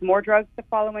 with more drugs to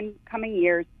follow in coming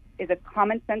years, is a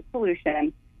common sense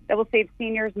solution that will save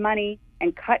seniors money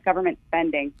and cut government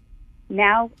spending.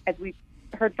 Now, as we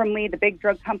heard from Leigh, the big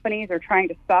drug companies are trying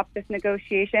to stop this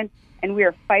negotiation, and we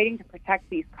are fighting to protect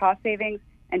these cost savings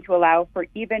and to allow for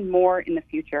even more in the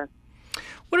future.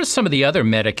 What are some of the other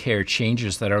Medicare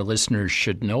changes that our listeners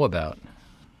should know about?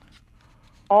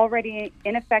 Already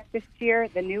in effect this year,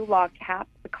 the new law caps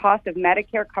the cost of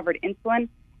Medicare-covered insulin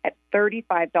at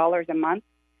 $35 a month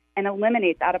and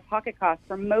eliminates out-of-pocket costs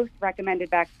for most recommended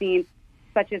vaccines,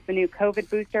 such as the new COVID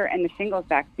booster and the shingles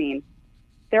vaccine.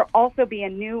 There'll also be a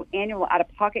new annual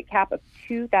out-of-pocket cap of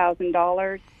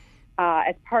 $2,000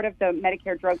 as part of the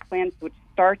Medicare drug plans, which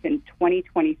starts in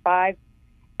 2025.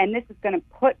 And this is going to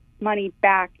put money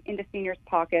back into seniors'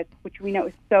 pockets, which we know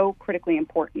is so critically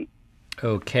important.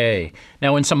 Okay.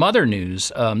 Now, in some other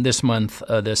news, this month,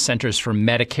 the Centers for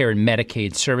Medicare and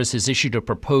Medicaid Services issued a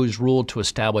proposed rule to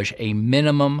establish a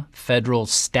minimum federal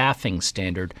staffing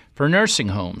standard for nursing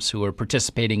homes who are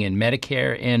participating in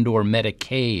Medicare and or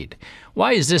Medicaid.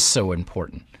 Why is this so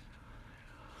important?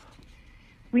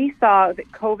 We saw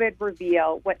that COVID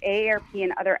reveal what AARP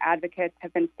and other advocates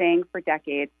have been saying for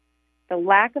decades. The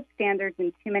lack of standards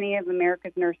in too many of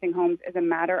America's nursing homes is a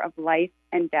matter of life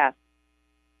and death.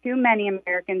 Too many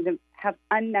Americans have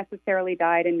unnecessarily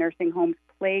died in nursing homes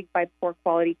plagued by poor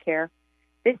quality care.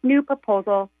 This new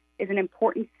proposal is an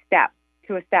important step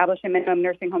to establish a minimum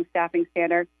nursing home staffing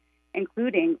standard,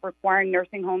 including requiring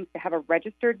nursing homes to have a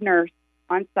registered nurse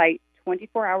on site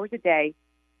 24 hours a day,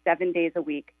 7 days a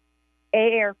week.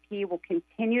 AARP will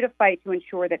continue to fight to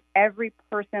ensure that every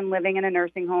person living in a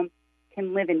nursing home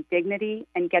can live in dignity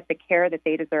and get the care that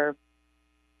they deserve.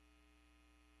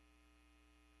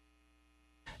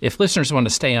 If listeners want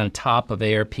to stay on top of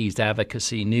AARP's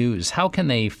advocacy news, how can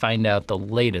they find out the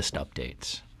latest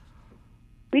updates?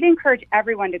 We'd encourage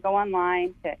everyone to go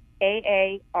online to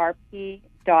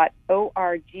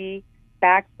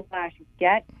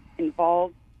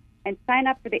aarp.org/get-involved and sign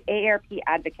up for the AARP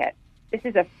Advocate. This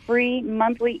is a free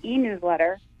monthly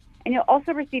e-newsletter, and you'll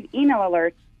also receive email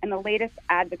alerts and the latest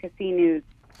advocacy news.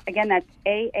 Again, that's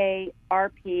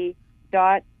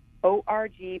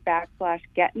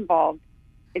aarp.org/get-involved.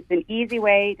 It's an easy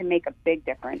way to make a big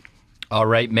difference. All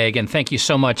right, Megan, thank you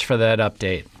so much for that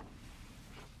update.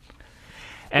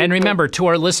 And remember, to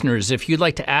our listeners, if you'd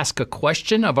like to ask a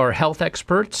question of our health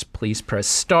experts, please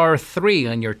press *3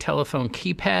 on your telephone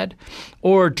keypad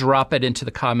or drop it into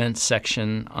the comments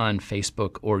section on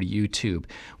Facebook or YouTube.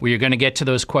 We are going to get to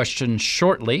those questions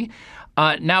shortly.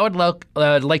 Now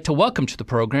I'd like to welcome to the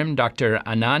program Dr.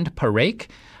 Anand Parekh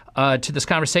to this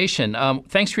conversation.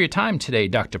 Thanks for your time today,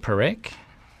 Dr. Parekh.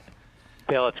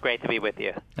 Bill, it's great to be with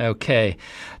you. Okay.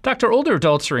 Doctor, older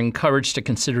adults are encouraged to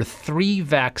consider 3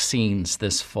 vaccines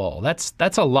this fall.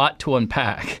 That's a lot to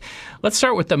unpack. Let's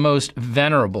start with the most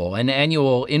venerable, an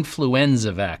annual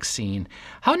influenza vaccine.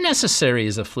 How necessary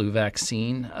is a flu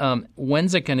vaccine?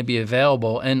 When's it going to be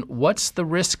available? And what's the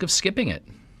risk of skipping it?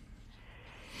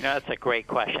 That's a great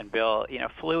question, Bill.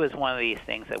 Flu is one of these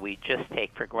things that we just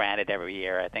take for granted every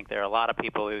year. I think there are a lot of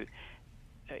people who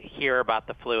hear about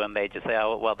the flu and they just say,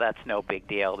 oh, well, that's no big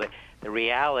deal. The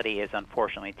reality is,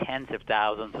 unfortunately, tens of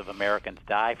thousands of Americans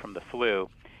die from the flu.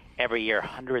 Every year,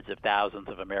 hundreds of thousands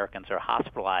of Americans are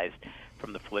hospitalized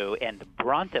from the flu, and the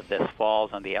brunt of this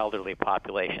falls on the elderly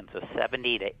population. So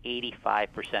 70 to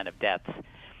 85% of deaths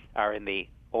are in the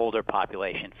older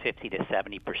population. 50 to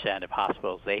 70% of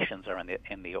hospitalizations are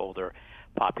in the older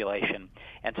population.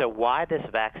 And so why this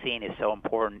vaccine is so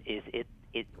important is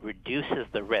it reduces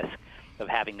the risk of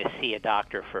having to see a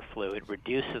doctor for flu. It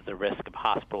reduces the risk of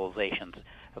hospitalizations,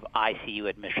 of ICU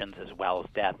admissions, as well as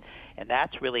death. And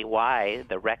that's really why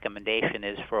the recommendation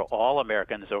is for all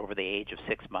Americans over the age of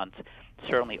 6 months,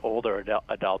 certainly older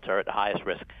adults are at the highest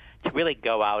risk, to really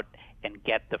go out and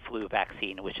get the flu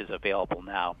vaccine, which is available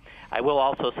now. I will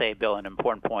also say, Bill, an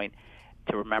important point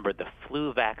to remember: the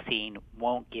flu vaccine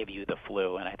won't give you the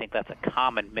flu, and I think that's a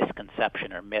common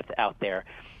misconception or myth out there.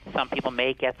 Some people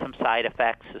may get some side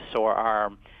effects, a sore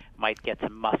arm, might get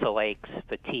some muscle aches,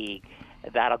 fatigue.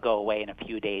 That'll go away in a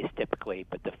few days typically,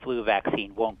 but the flu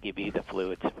vaccine won't give you the flu.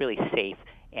 It's really safe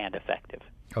and effective.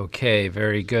 Okay,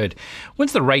 very good.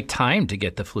 When's the right time to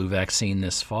get the flu vaccine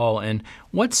this fall, and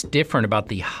what's different about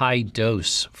the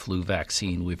high-dose flu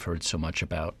vaccine we've heard so much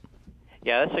about?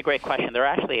 Yeah, that's a great question. There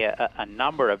are actually a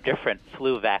number of different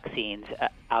flu vaccines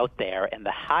out there, and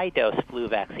the high-dose flu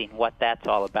vaccine, what that's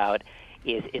all about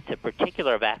is it's a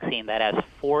particular vaccine that has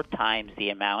 4 times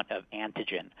the amount of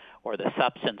antigen, or the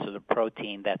substance of the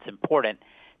protein that's important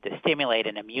to stimulate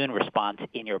an immune response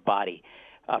in your body.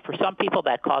 For some people,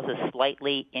 that causes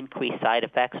slightly increased side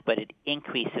effects, but it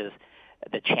increases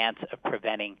the chance of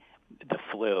preventing the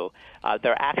flu.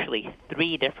 There are actually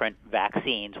 3 different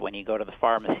vaccines when you go to the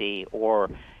pharmacy or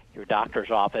your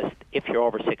doctor's office. If you're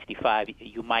over 65,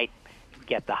 you might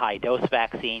get the high-dose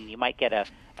vaccine. You might get an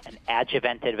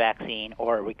adjuvanted vaccine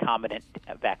or a recombinant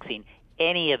vaccine.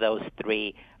 Any of those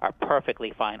 3 are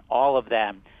perfectly fine. All of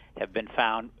them have been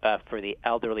found for the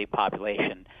elderly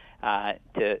population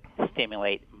to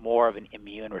stimulate more of an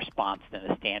immune response than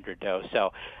a standard dose.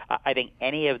 So I think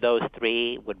any of those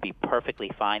 3 would be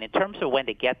perfectly fine. In terms of when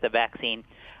to get the vaccine,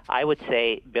 I would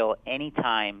say, Bill, any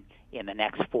time in the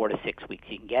next 4 to 6 weeks.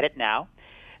 You can get it now.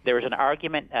 There is an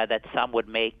argument that some would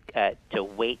make to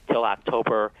wait till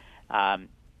October.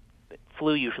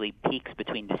 Flu usually peaks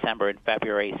between December and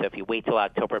February, so if you wait till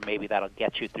October, maybe that'll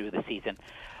get you through the season.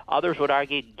 Others would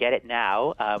argue get it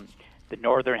now. The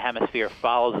northern hemisphere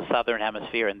follows the southern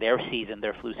hemisphere, and their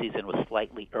flu season was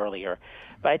slightly earlier.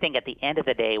 But I think at the end of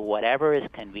the day, whatever is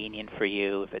convenient for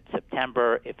you, if it's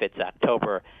September, if it's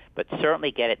October, but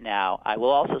certainly get it now. I will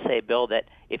also say, Bill, that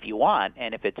if you want,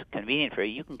 and if it's convenient for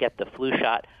you, you can get the flu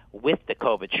shot with the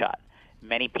COVID shot.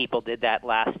 Many people did that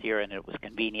last year, and it was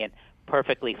convenient,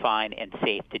 perfectly fine and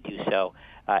safe to do so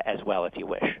as well if you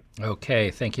wish.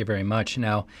 Okay, thank you very much.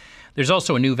 Now, there's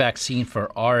also a new vaccine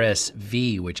for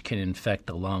RSV, which can infect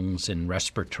the lungs and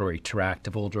respiratory tract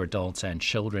of older adults and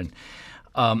children.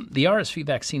 The RSV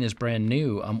vaccine is brand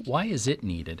new. Why is it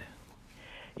needed?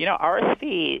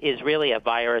 RSV is really a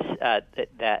virus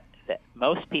that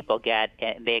most people get,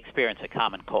 and they experience a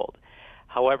common cold.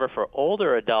 However, for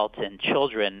older adults and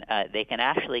children, they can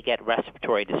actually get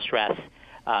respiratory distress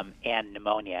and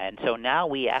pneumonia. And so now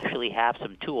we actually have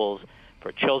some tools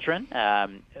for children,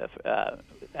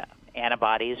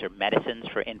 antibodies or medicines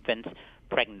for infants,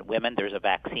 pregnant women. There's a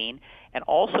vaccine. And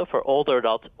also for older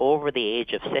adults over the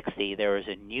age of 60, there is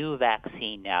a new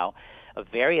vaccine now, a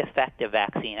very effective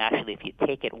vaccine. Actually, if you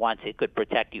take it once, it could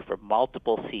protect you for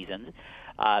multiple seasons.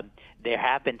 There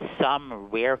have been some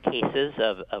rare cases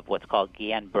of what's called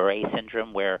Guillain-Barré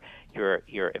syndrome, where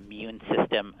your immune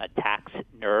system attacks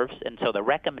nerves. And so the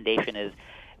recommendation is,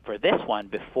 for this one,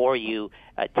 before you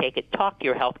take it, talk to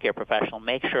your healthcare professional,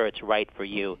 make sure it's right for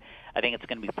you. I think it's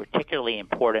going to be particularly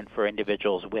important for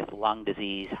individuals with lung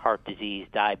disease, heart disease,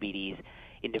 diabetes,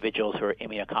 individuals who are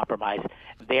immunocompromised.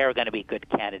 They're going to be good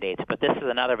candidates. But this is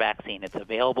another vaccine. It's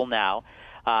available now,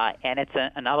 and it's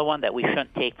another one that we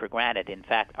shouldn't take for granted. In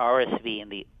fact, RSV in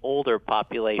the older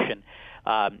population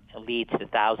leads to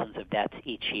thousands of deaths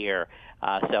each year.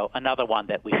 So another one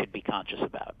that we should be conscious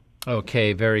about.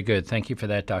 Okay, very good. Thank you for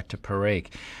that, Dr. Parekh.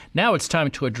 Now it's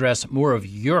time to address more of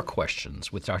your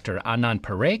questions with Dr. Anand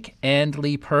Parekh and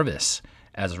Leigh Purvis.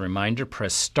 As a reminder,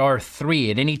 press star 3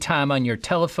 at any time on your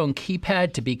telephone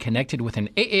keypad to be connected with an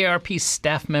AARP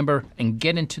staff member and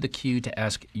get into the queue to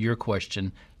ask your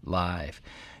question live.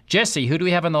 Jesse, who do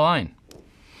we have on the line?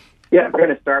 Yeah, I'm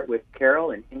going to start with Carol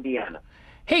in Indiana.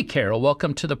 Hey, Carol,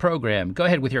 welcome to the program. Go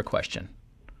ahead with your question.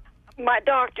 My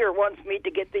doctor wants me to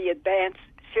get the advanced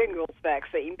shingles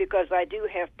vaccine because I do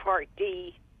have Part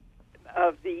D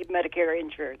of the Medicare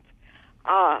insurance.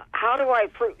 How do I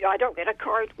prove? I don't get a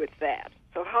card with that.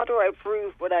 So how do I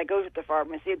prove when I go to the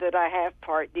pharmacy that I have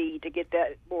Part D to get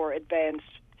that more advanced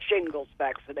shingles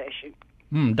vaccination?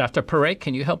 Dr. Parekh,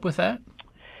 can you help with that?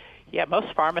 Yeah,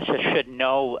 most pharmacists should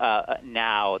know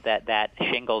now that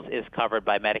shingles is covered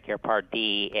by Medicare Part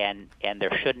D, and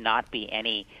there should not be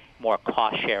any more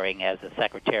cost sharing, as the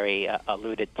Secretary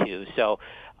alluded to. So,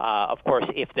 of course,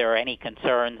 if there are any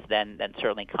concerns, then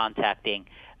certainly contacting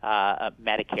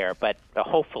Medicare, but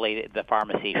hopefully the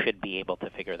pharmacy should be able to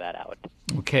figure that out.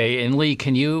 Okay, and Leigh,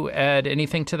 can you add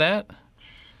anything to that?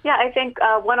 Yeah, I think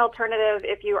one alternative,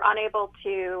 if you're unable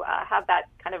to have that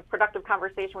kind of productive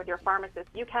conversation with your pharmacist,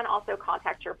 you can also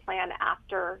contact your plan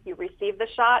after you receive the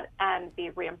shot and be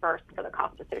reimbursed for the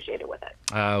cost associated with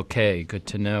it. Okay, good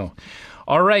to know.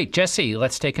 All right, Jesse,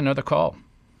 let's take another call.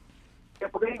 Yeah,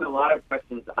 we're getting a lot of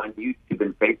questions on YouTube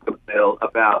and Facebook, Bill,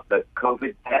 about the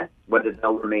COVID tests, whether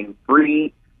they'll remain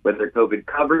free, whether COVID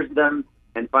covers them,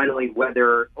 and finally,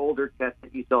 whether older tests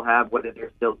that you still have, whether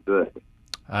they're still good.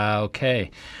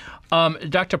 Okay.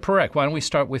 Dr. Parekh, why don't we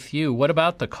start with you? What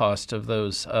about the cost of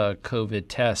those COVID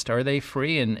tests? Are they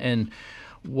free? And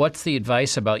what's the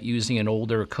advice about using an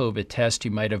older COVID test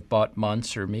you might have bought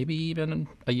months or maybe even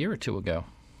a year or two ago?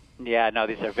 Yeah, no,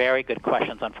 these are very good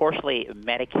questions. Unfortunately,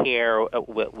 Medicare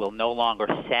will no longer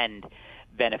send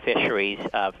beneficiaries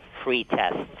free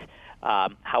tests.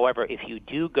 However, if you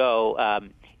do go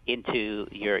into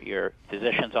your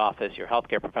physician's office, your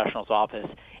healthcare professional's office,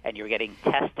 and you're getting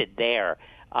tested there,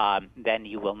 then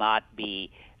you will not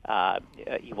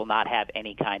have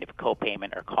any kind of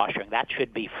copayment or cost sharing. That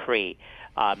should be free.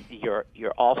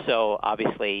 You're also,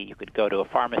 obviously, you could go to a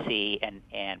pharmacy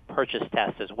and purchase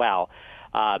tests as well.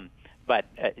 But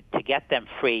to get them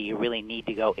free, you really need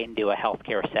to go into a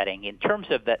healthcare setting. In terms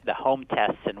of the home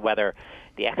tests and whether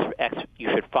you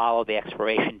should follow the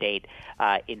expiration date,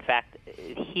 in fact,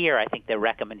 here I think the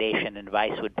recommendation and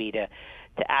advice would be to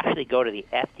actually go to the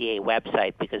FDA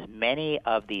website, because many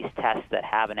of these tests that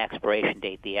have an expiration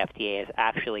date, the FDA has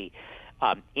actually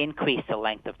increased the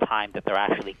length of time that they're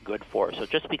actually good for. So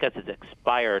just because it's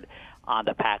expired on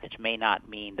the package may not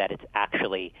mean that it's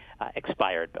actually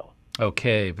expired, Bill.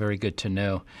 Okay, very good to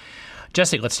know.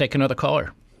 Jesse, let's take another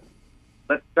caller.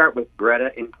 Let's start with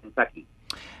Greta in Kentucky.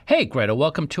 Hey, Greta,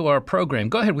 welcome to our program.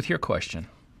 Go ahead with your question.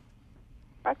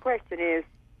 My question is,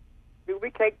 do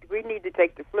we need to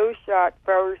take the flu shot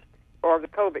first or the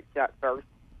COVID shot first?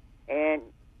 And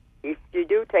if you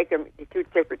do take them at two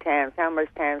separate times, how much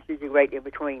time should you wait in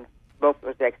between both of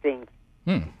those vaccines?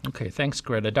 Okay, thanks,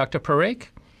 Greta. Dr. Parekh?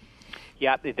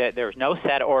 Yeah, there's no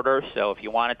set order. So if you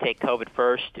want to take COVID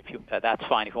first, that's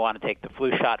fine. If you want to take the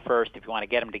flu shot first, if you want to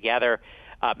get them together,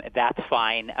 that's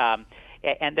fine.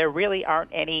 And there really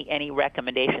aren't any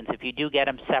recommendations. If you do get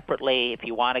them separately, if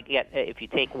you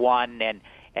take one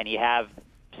and you have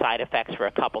side effects for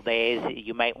a couple days,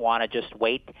 you might want to just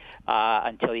wait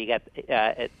until you get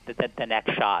the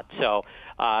next shot. So,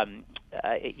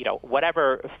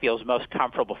 whatever feels most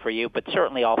comfortable for you, but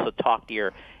certainly also talk to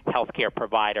your healthcare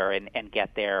provider and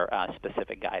get their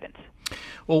specific guidance.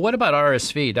 Well, what about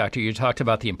RSV, Doctor? You talked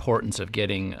about the importance of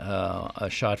getting a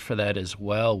shot for that as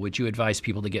well. Would you advise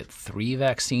people to get 3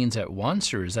 vaccines at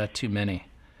once, or is that too many?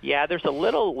 Yeah, there's a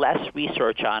little less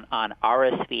research on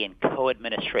RSV and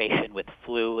co-administration with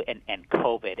flu and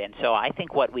COVID. And so I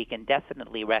think what we can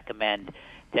definitely recommend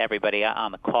to everybody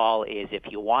on the call is if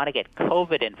you want to get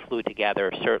COVID and flu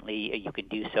together, certainly you can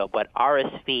do so. But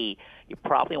RSV, you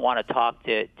probably want to talk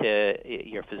to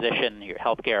your physician, your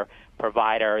healthcare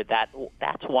provider. That's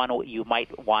one you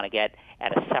might want to get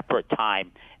at a separate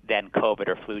time than COVID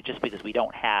or flu, just because we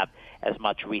don't have as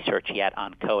much research yet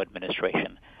on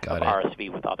co-administration of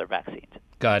RSV with other vaccines.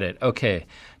 Got it. Okay.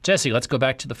 Jesse, let's go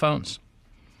back to the phones.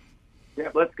 Yeah,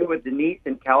 let's go with Denise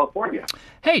in California.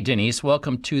 Hey, Denise,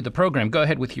 welcome to the program. Go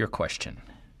ahead with your question.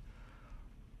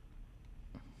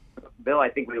 Bill, I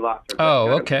think we lost her. Oh,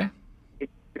 okay.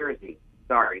 It's Jersey.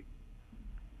 Sorry.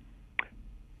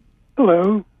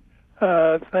 Hello.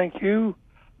 Thank you.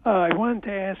 I wanted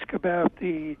to ask about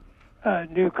the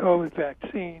new COVID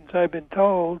vaccines. I've been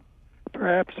told,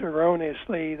 perhaps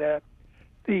erroneously, that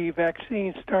the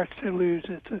vaccine starts to lose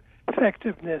its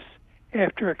effectiveness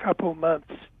after a couple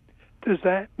months. Does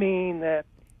that mean that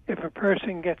if a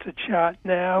person gets a shot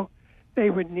now,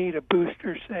 they would need a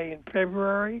booster, say, in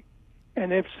February?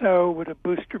 And if so, would a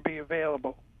booster be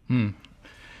available?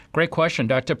 Great question.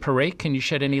 Dr. Parekh, can you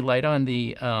shed any light on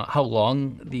the how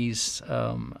long these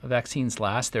vaccines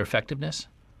last, their effectiveness?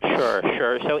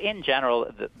 Sure. So in general,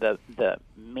 the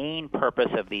main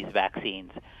purpose of these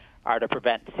vaccines are to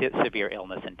prevent severe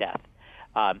illness and death.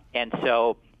 And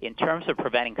so in terms of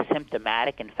preventing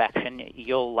symptomatic infection,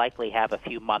 you'll likely have a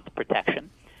few month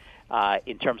protection.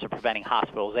 In terms of preventing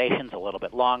hospitalizations, a little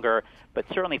bit longer. But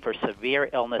certainly for severe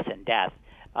illness and death,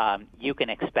 you can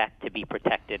expect to be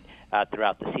protected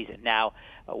throughout the season. Now,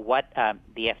 what the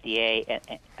FDA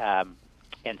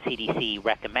and CDC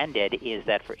recommended is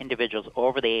that for individuals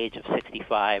over the age of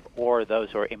 65 or those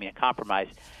who are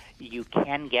immunocompromised, you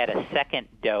can get a second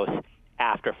dose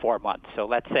after 4 months. So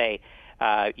let's say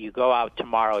you go out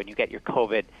tomorrow and you get your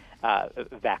COVID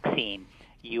vaccine,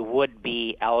 you would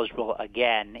be eligible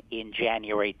again in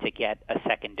January to get a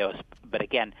second dose. But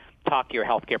again, talk to your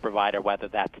healthcare provider whether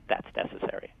that's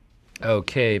necessary.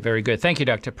 Okay, very good. Thank you,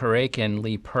 Dr. Parekh and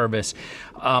Leigh Purvis.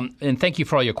 And thank you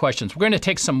for all your questions. We're going to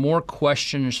take some more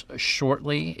questions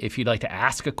shortly. If you'd like to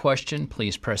ask a question,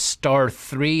 please press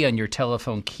 *3 on your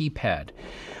telephone keypad.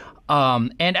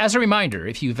 And as a reminder,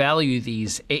 if you value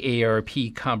these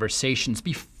AARP conversations,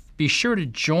 be sure to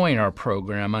join our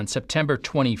program on September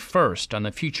 21st on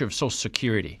the future of Social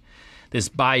Security. This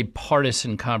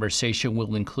bipartisan conversation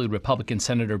will include Republican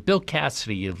Senator Bill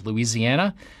Cassidy of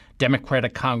Louisiana,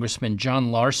 Democratic Congressman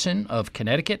John Larson of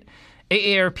Connecticut,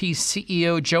 AARP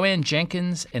CEO Joanne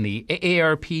Jenkins, and the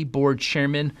AARP Board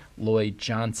Chairman Lloyd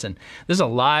Johnson. This is a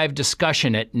live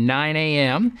discussion at 9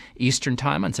 a.m. Eastern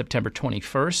Time on September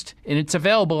 21st, and it's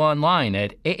available online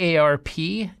at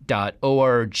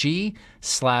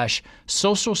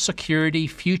aarp.org/Social Security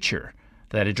Future.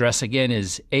 That address again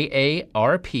is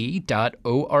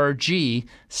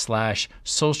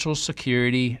aarp.org/Social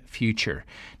Security Future.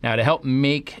 Now, to help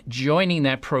make joining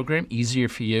that program easier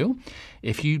for you,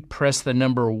 if you press the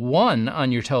number 1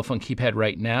 on your telephone keypad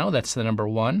right now, that's the number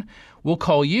 1, we'll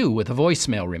call you with a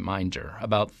voicemail reminder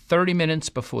about 30 minutes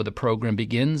before the program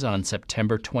begins on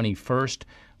September 21st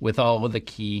with all of the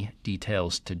key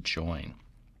details to join.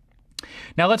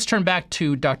 Now, let's turn back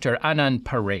to Dr. Anand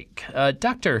Parekh.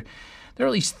 Doctor, there are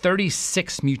at least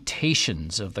 36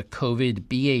 mutations of the COVID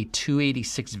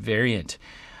BA.286 variant,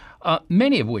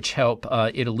 many of which help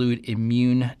it elude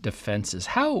immune defenses.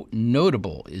 How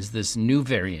notable is this new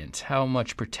variant? How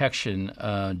much protection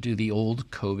do the old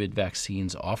COVID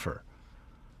vaccines offer?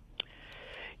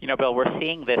 You know, Bill, we're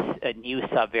seeing this new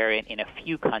subvariant in a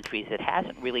few countries. It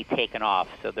hasn't really taken off,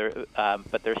 so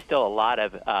but there's still a lot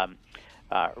of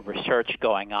research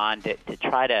going on to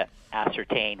try to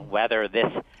ascertain whether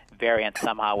this variant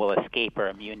somehow will escape our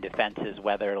immune defenses,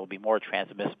 whether it'll be more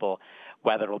transmissible,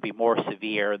 whether it'll be more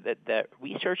severe. The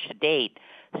research to date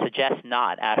suggests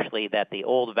not, actually, that the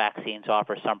old vaccines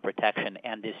offer some protection,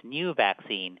 and this new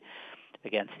vaccine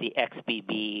against the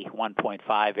XBB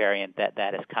 1.5 variant that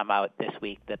has come out this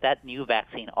week, that new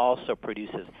vaccine also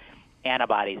produces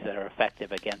antibodies that are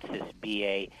effective against this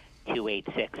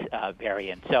BA.286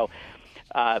 variant. So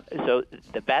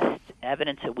the best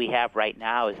evidence that we have right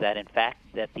now is that, in fact,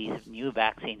 that these new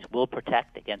vaccines will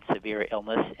protect against severe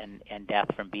illness and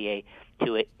death from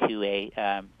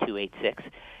BA.286.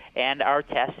 And our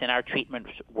tests and our treatments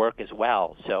work as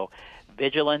well. So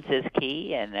vigilance is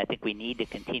key, and I think we need to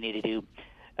continue to do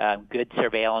good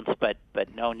surveillance, but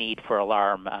no need for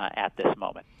alarm at this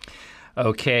moment.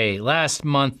 Okay, last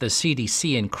month the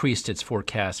CDC increased its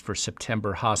forecast for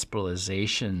September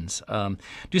hospitalizations.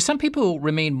 Do some people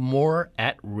remain more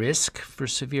at risk for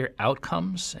severe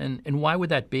outcomes, and why would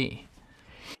that be?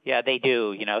 Yeah, they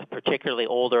do. Particularly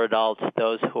older adults,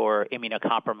 those who are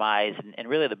immunocompromised, and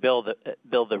really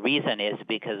the reason is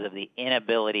because of the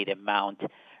inability to mount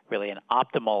really an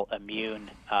optimal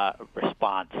immune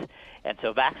response. And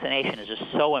so vaccination is just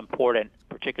so important,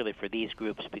 particularly for these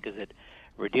groups, because it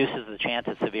reduces the chance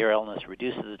of severe illness,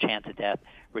 reduces the chance of death,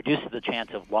 reduces the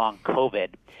chance of long COVID.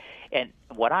 And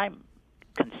what I'm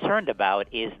concerned about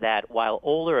is that while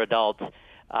older adults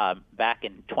back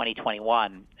in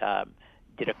 2021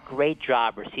 did a great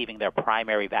job receiving their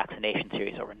primary vaccination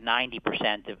series, over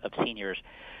 90% of seniors,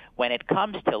 when it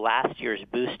comes to last year's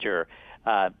booster,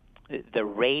 the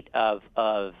rate of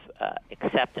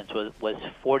acceptance was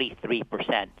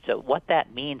 43%. So what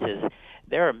that means is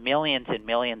there are millions and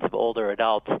millions of older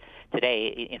adults today,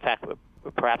 in fact,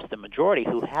 perhaps the majority,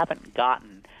 who haven't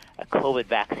gotten a COVID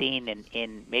vaccine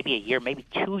in maybe a year, maybe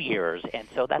 2 years. And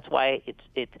so that's why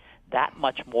it's that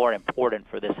much more important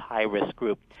for this high-risk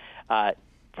group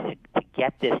to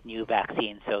get this new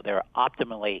vaccine so they're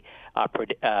optimally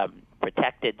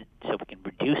protected, so we can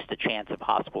reduce the chance of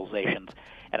hospitalizations.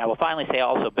 And I will finally say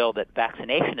also, Bill, that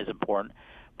vaccination is important,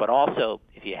 but also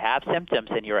if you have symptoms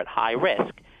and you're at high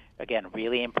risk, again,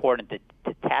 really important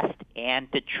to test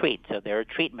and to treat. So there are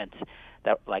treatments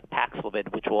that, like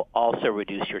Paxlovid, which will also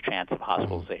reduce your chance of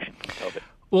hospitalization from COVID.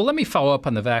 Well, let me follow up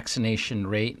on the vaccination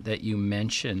rate that you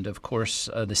mentioned. Of course,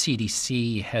 the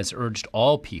CDC has urged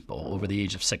all people over the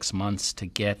age of 6 months to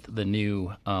get the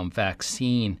new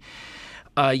vaccine.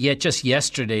 Yet just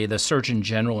yesterday, the Surgeon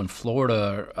General in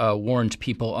Florida warned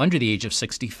people under the age of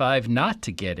 65 not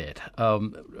to get it.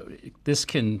 This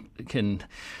can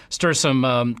stir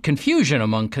some confusion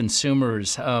among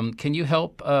consumers. Can you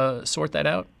help sort that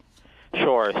out?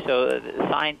 Sure. So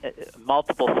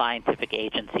multiple scientific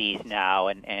agencies now,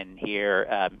 and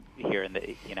here in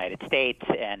the United States,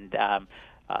 and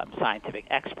scientific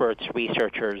experts,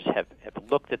 researchers have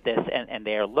looked at this, and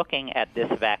they are looking at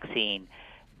this vaccine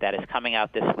that is coming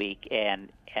out this week and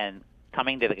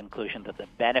coming to the conclusion that the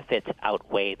benefits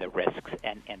outweigh the risks,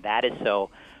 and that is so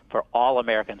for all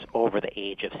Americans over the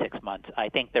age of 6 months. I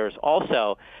think there's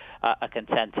also a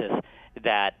consensus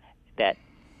that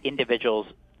individuals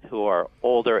who are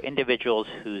older, individuals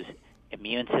whose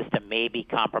immune system may be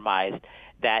compromised,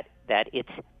 that it's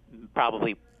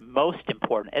probably most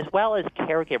important, as well as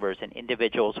caregivers and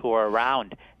individuals who are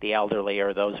around the elderly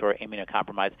or those who are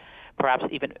immunocompromised, perhaps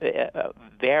even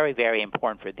very, very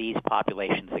important for these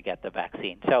populations to get the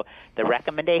vaccine. So the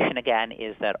recommendation, again,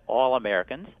 is that all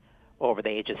Americans over the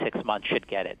age of 6 months should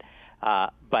get it.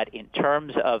 But in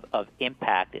terms of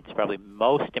impact, it's probably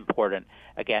most important,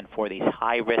 again, for these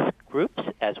high-risk groups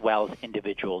as well as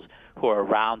individuals who are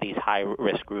around these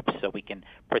high-risk groups so we can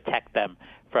protect them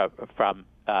from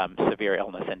severe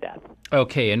illness and death.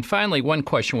 Okay, and finally, one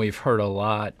question we've heard a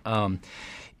lot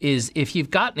is if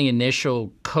you've gotten the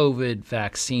initial COVID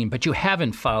vaccine, but you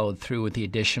haven't followed through with the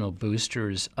additional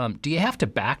boosters, do you have to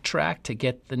backtrack to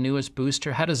get the newest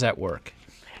booster? How does that work?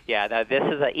 Yeah, now this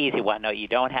is an easy one. No, you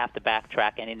don't have to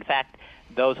backtrack. And in fact,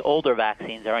 those older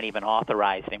vaccines aren't even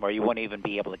authorized anymore. You won't even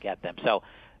be able to get them. So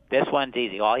this one's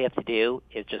easy. All you have to do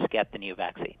is just get the new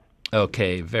vaccine.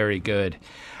 Okay, very good.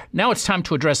 Now it's time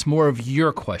to address more of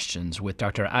your questions with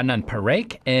Dr. Anand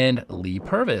Parekh and Leigh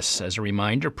Purvis. As a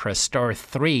reminder, press star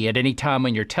 3 at any time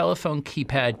on your telephone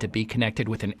keypad to be connected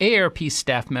with an AARP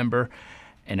staff member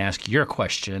and ask your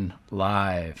question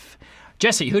live.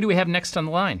 Jesse, who do we have next on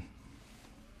the line?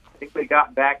 I think we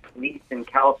got back Denise in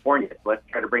California, so let's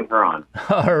try to bring her on.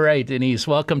 All right, Denise,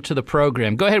 welcome to the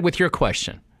program. Go ahead with your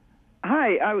question.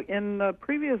 Hi. In the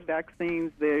previous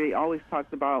vaccines, they always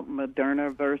talked about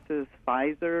Moderna versus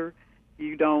Pfizer.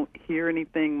 You don't hear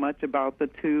anything much about the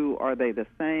two. Are they the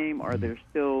same? Are there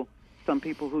still some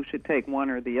people who should take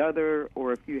one or the other?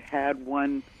 Or if you had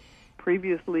one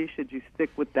previously, should you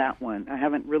stick with that one? I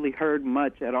haven't really heard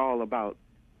much at all about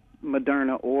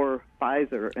Moderna or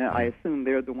Pfizer. I assume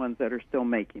they're the ones that are still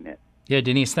making it. Yeah,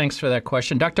 Denise, thanks for that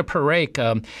question. Dr.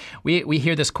 Parekh, we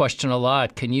hear this question a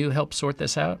lot. Can you help sort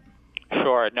this out?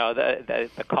 Sure. No, the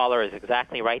caller is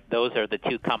exactly right. Those are the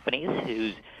two companies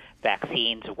whose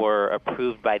vaccines were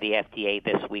approved by the FDA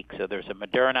this week. So there's a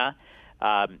Moderna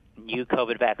new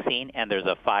COVID vaccine, and there's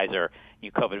a Pfizer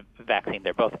new COVID vaccine.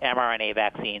 They're both mRNA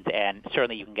vaccines, and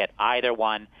certainly you can get either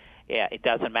one. Yeah, it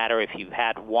doesn't matter if you've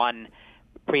had one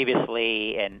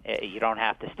previously, and you don't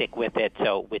have to stick with it.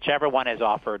 So whichever one is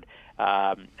offered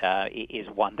is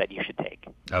one that you should take.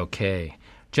 Okay.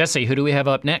 Jesse, who do we have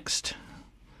up next?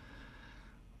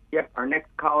 Yep, our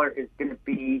next caller is going to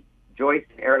be Joyce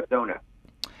in Arizona.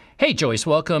 Hey, Joyce,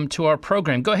 welcome to our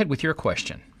program. Go ahead with your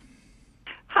question.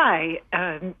 Hi.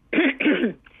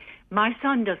 My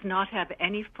son does not have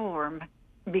any form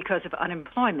because of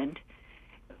unemployment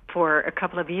for a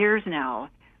couple of years now.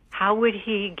 How would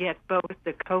he get both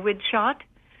the COVID shot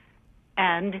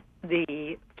and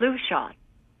the flu shot?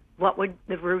 What would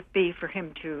the route be for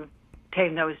him to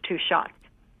obtain those two shots?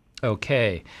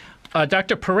 Okay.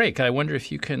 Dr. Parekh, I wonder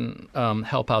if you can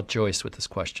help out Joyce with this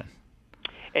question.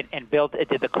 And Bill,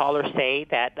 did the caller say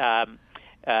that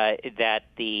that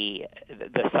the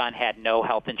son had no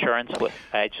health insurance?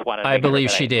 I just wanted to I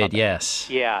believe she did, yes.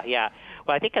 Yeah.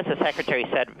 Well, I think as the Secretary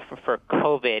said, for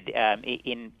COVID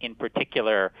in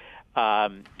particular,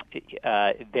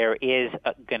 there is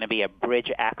going to be a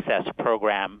bridge access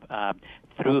program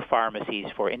through pharmacies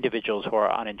for individuals who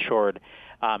are uninsured.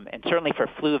 And certainly for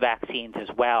flu vaccines as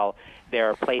well, there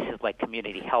are places like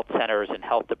community health centers and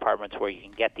health departments where you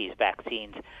can get these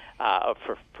vaccines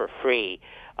for free.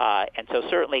 And so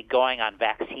certainly going on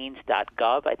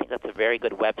vaccines.gov, I think that's a very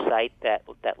good website that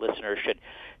listeners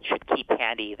should keep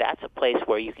handy. That's a place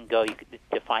where you can go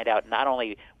to find out not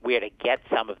only where to get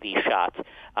some of these shots,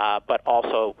 but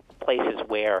also places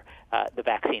where the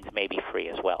vaccines may be free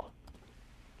as well.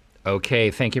 Okay,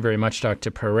 thank you very much,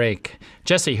 Dr. Parekh.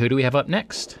 Jesse, who do we have up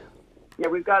next? Yeah,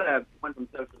 we've got one from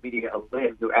social media,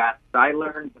 Liv, who asked, I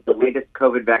learned that the latest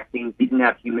COVID vaccines didn't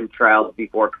have human trials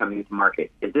before coming to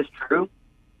market. Is this true?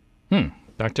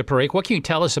 Dr. Parekh, what can you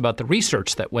tell us about the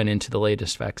research that went into the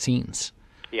latest vaccines?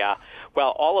 Yeah. Well,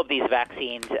 all of these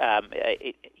vaccines,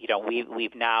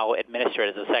 we've now administered,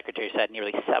 as the Secretary said,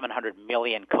 nearly 700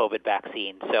 million COVID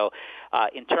vaccines. So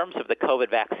in terms of the COVID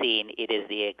vaccine, it is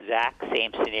the exact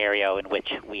same scenario in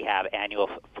which we have annual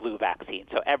flu vaccines.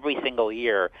 So every single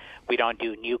year, we don't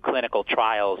do new clinical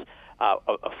trials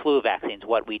of flu vaccines.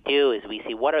 What we do is we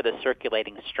see what are the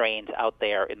circulating strains out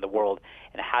there in the world,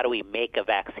 and how do we make a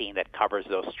vaccine that covers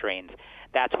those strains.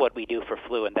 That's what we do for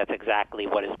flu, and that's exactly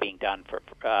what is being done for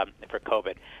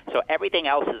COVID. So everything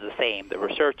else is the same. The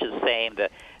research is the same.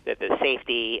 The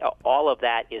safety, all of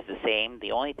that is the same.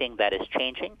 The only thing that is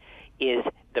changing is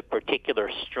the particular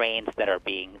strains that are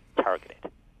being targeted.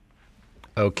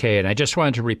 Okay, and I just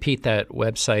wanted to repeat that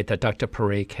website that Dr.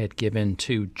 Parekh had given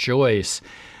to Joyce.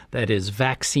 That is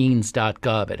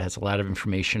vaccines.gov. It has a lot of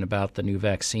information about the new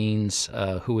vaccines,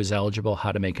 who is eligible,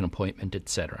 how to make an appointment,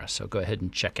 etc. So go ahead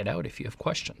and check it out if you have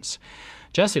questions.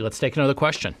 Jesse, let's take another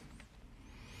question.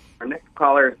 Our next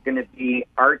caller is going to be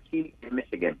Archie in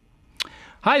Michigan.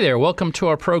 Hi there. Welcome to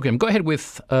our program. Go ahead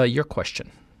with your question.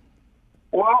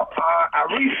 Well, I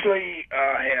recently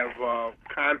have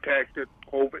contacted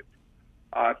COVID.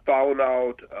 I found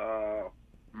out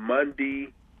Monday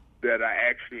that I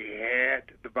actually had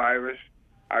the virus.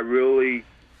 I really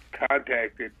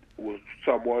contacted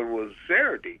someone was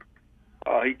Saturday.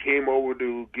 He came over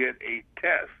to get a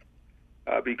test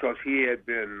because he had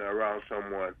been around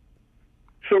someone.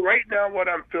 So right now what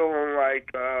I'm feeling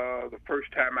like the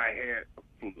first time I had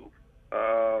flu,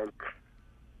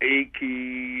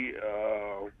 achy,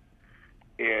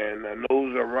 and my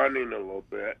nose are running a little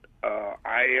bit.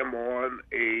 I am on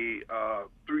a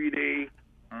 3-day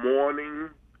morning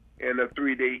and a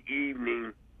 3-day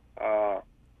evening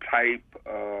type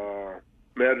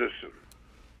medicine.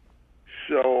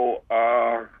 So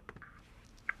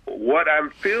what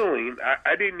I'm feeling,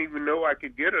 I didn't even know I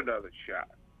could get another shot.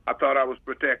 I thought I was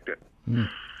protected.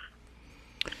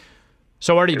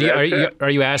 So, Artie, are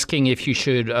you asking if you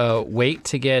should wait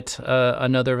to get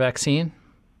another vaccine?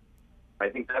 I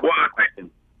think that was the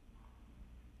question.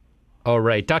 All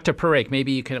right. Dr. Parekh,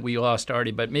 maybe you can, we lost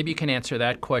Artie, but maybe you can answer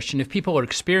that question. If people are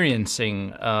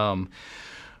experiencing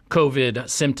COVID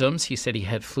symptoms, he said he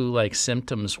had flu-like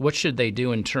symptoms, what should they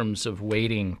do in terms of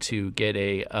waiting to get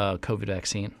a COVID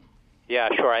vaccine? Yeah,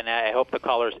 sure, and I hope the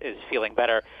caller is feeling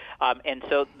better. And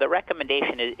so the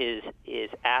recommendation is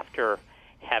after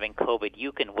having COVID,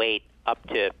 you can wait up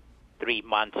to 3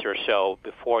 months or so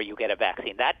before you get a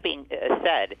vaccine. That being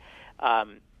said,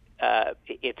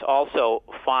 it's also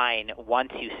fine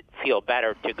once you feel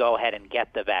better to go ahead and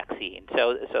get the vaccine.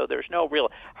 So there's no real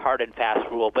hard and fast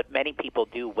rule, but many people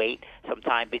do wait some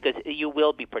time because you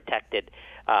will be protected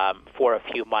for a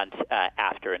few months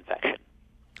after infection.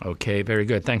 Okay, very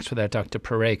good. Thanks for that, Dr.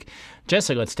 Parekh.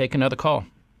 Jesse, let's take another call.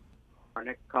 Our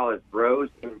next call is Rose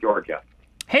in Georgia.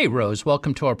 Hey, Rose,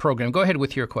 welcome to our program. Go ahead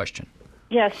with your question.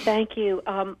 Yes, thank you.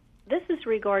 This is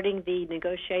regarding the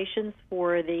negotiations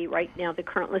for right now the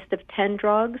current list of 10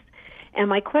 drugs. And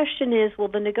my question is, will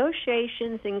the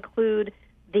negotiations include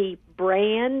the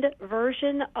brand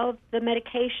version of the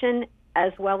medication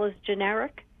as well as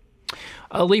generic?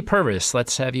 Leigh Purvis,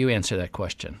 let's have you answer that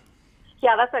question.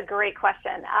 Yeah, that's a great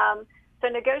question. So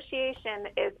negotiation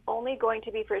is only going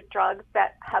to be for drugs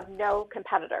that have no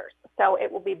competitors. So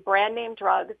it will be brand name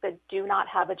drugs that do not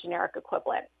have a generic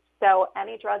equivalent. So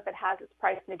any drug that has its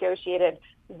price negotiated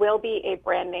will be a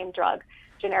brand name drug.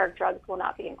 Generic drugs will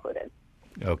not be included.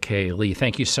 Okay, Leigh,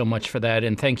 thank you so much for that.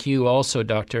 And thank you also,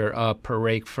 Dr.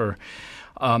 Parekh, for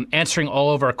answering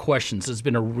all of our questions. It's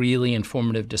been a really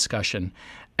informative discussion.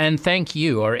 And thank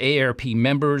you, our AARP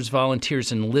members,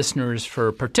 volunteers, and listeners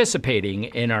for participating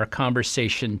in our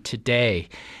conversation today.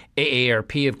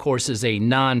 AARP, of course, is a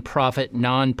nonprofit,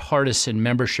 nonpartisan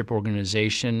membership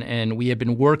organization, and we have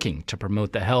been working to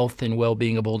promote the health and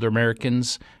well-being of older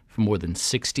Americans for more than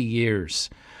 60 years.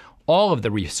 All of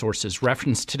the resources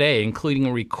referenced today, including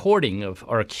a recording of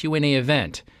our Q&A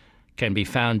event, can be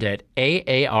found at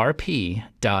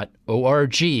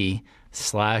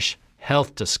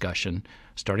aarp.org/health discussion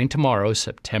starting tomorrow,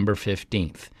 September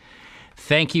 15th.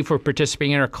 Thank you for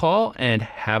participating in our call, and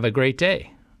have a great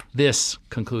day. This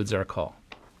concludes our call.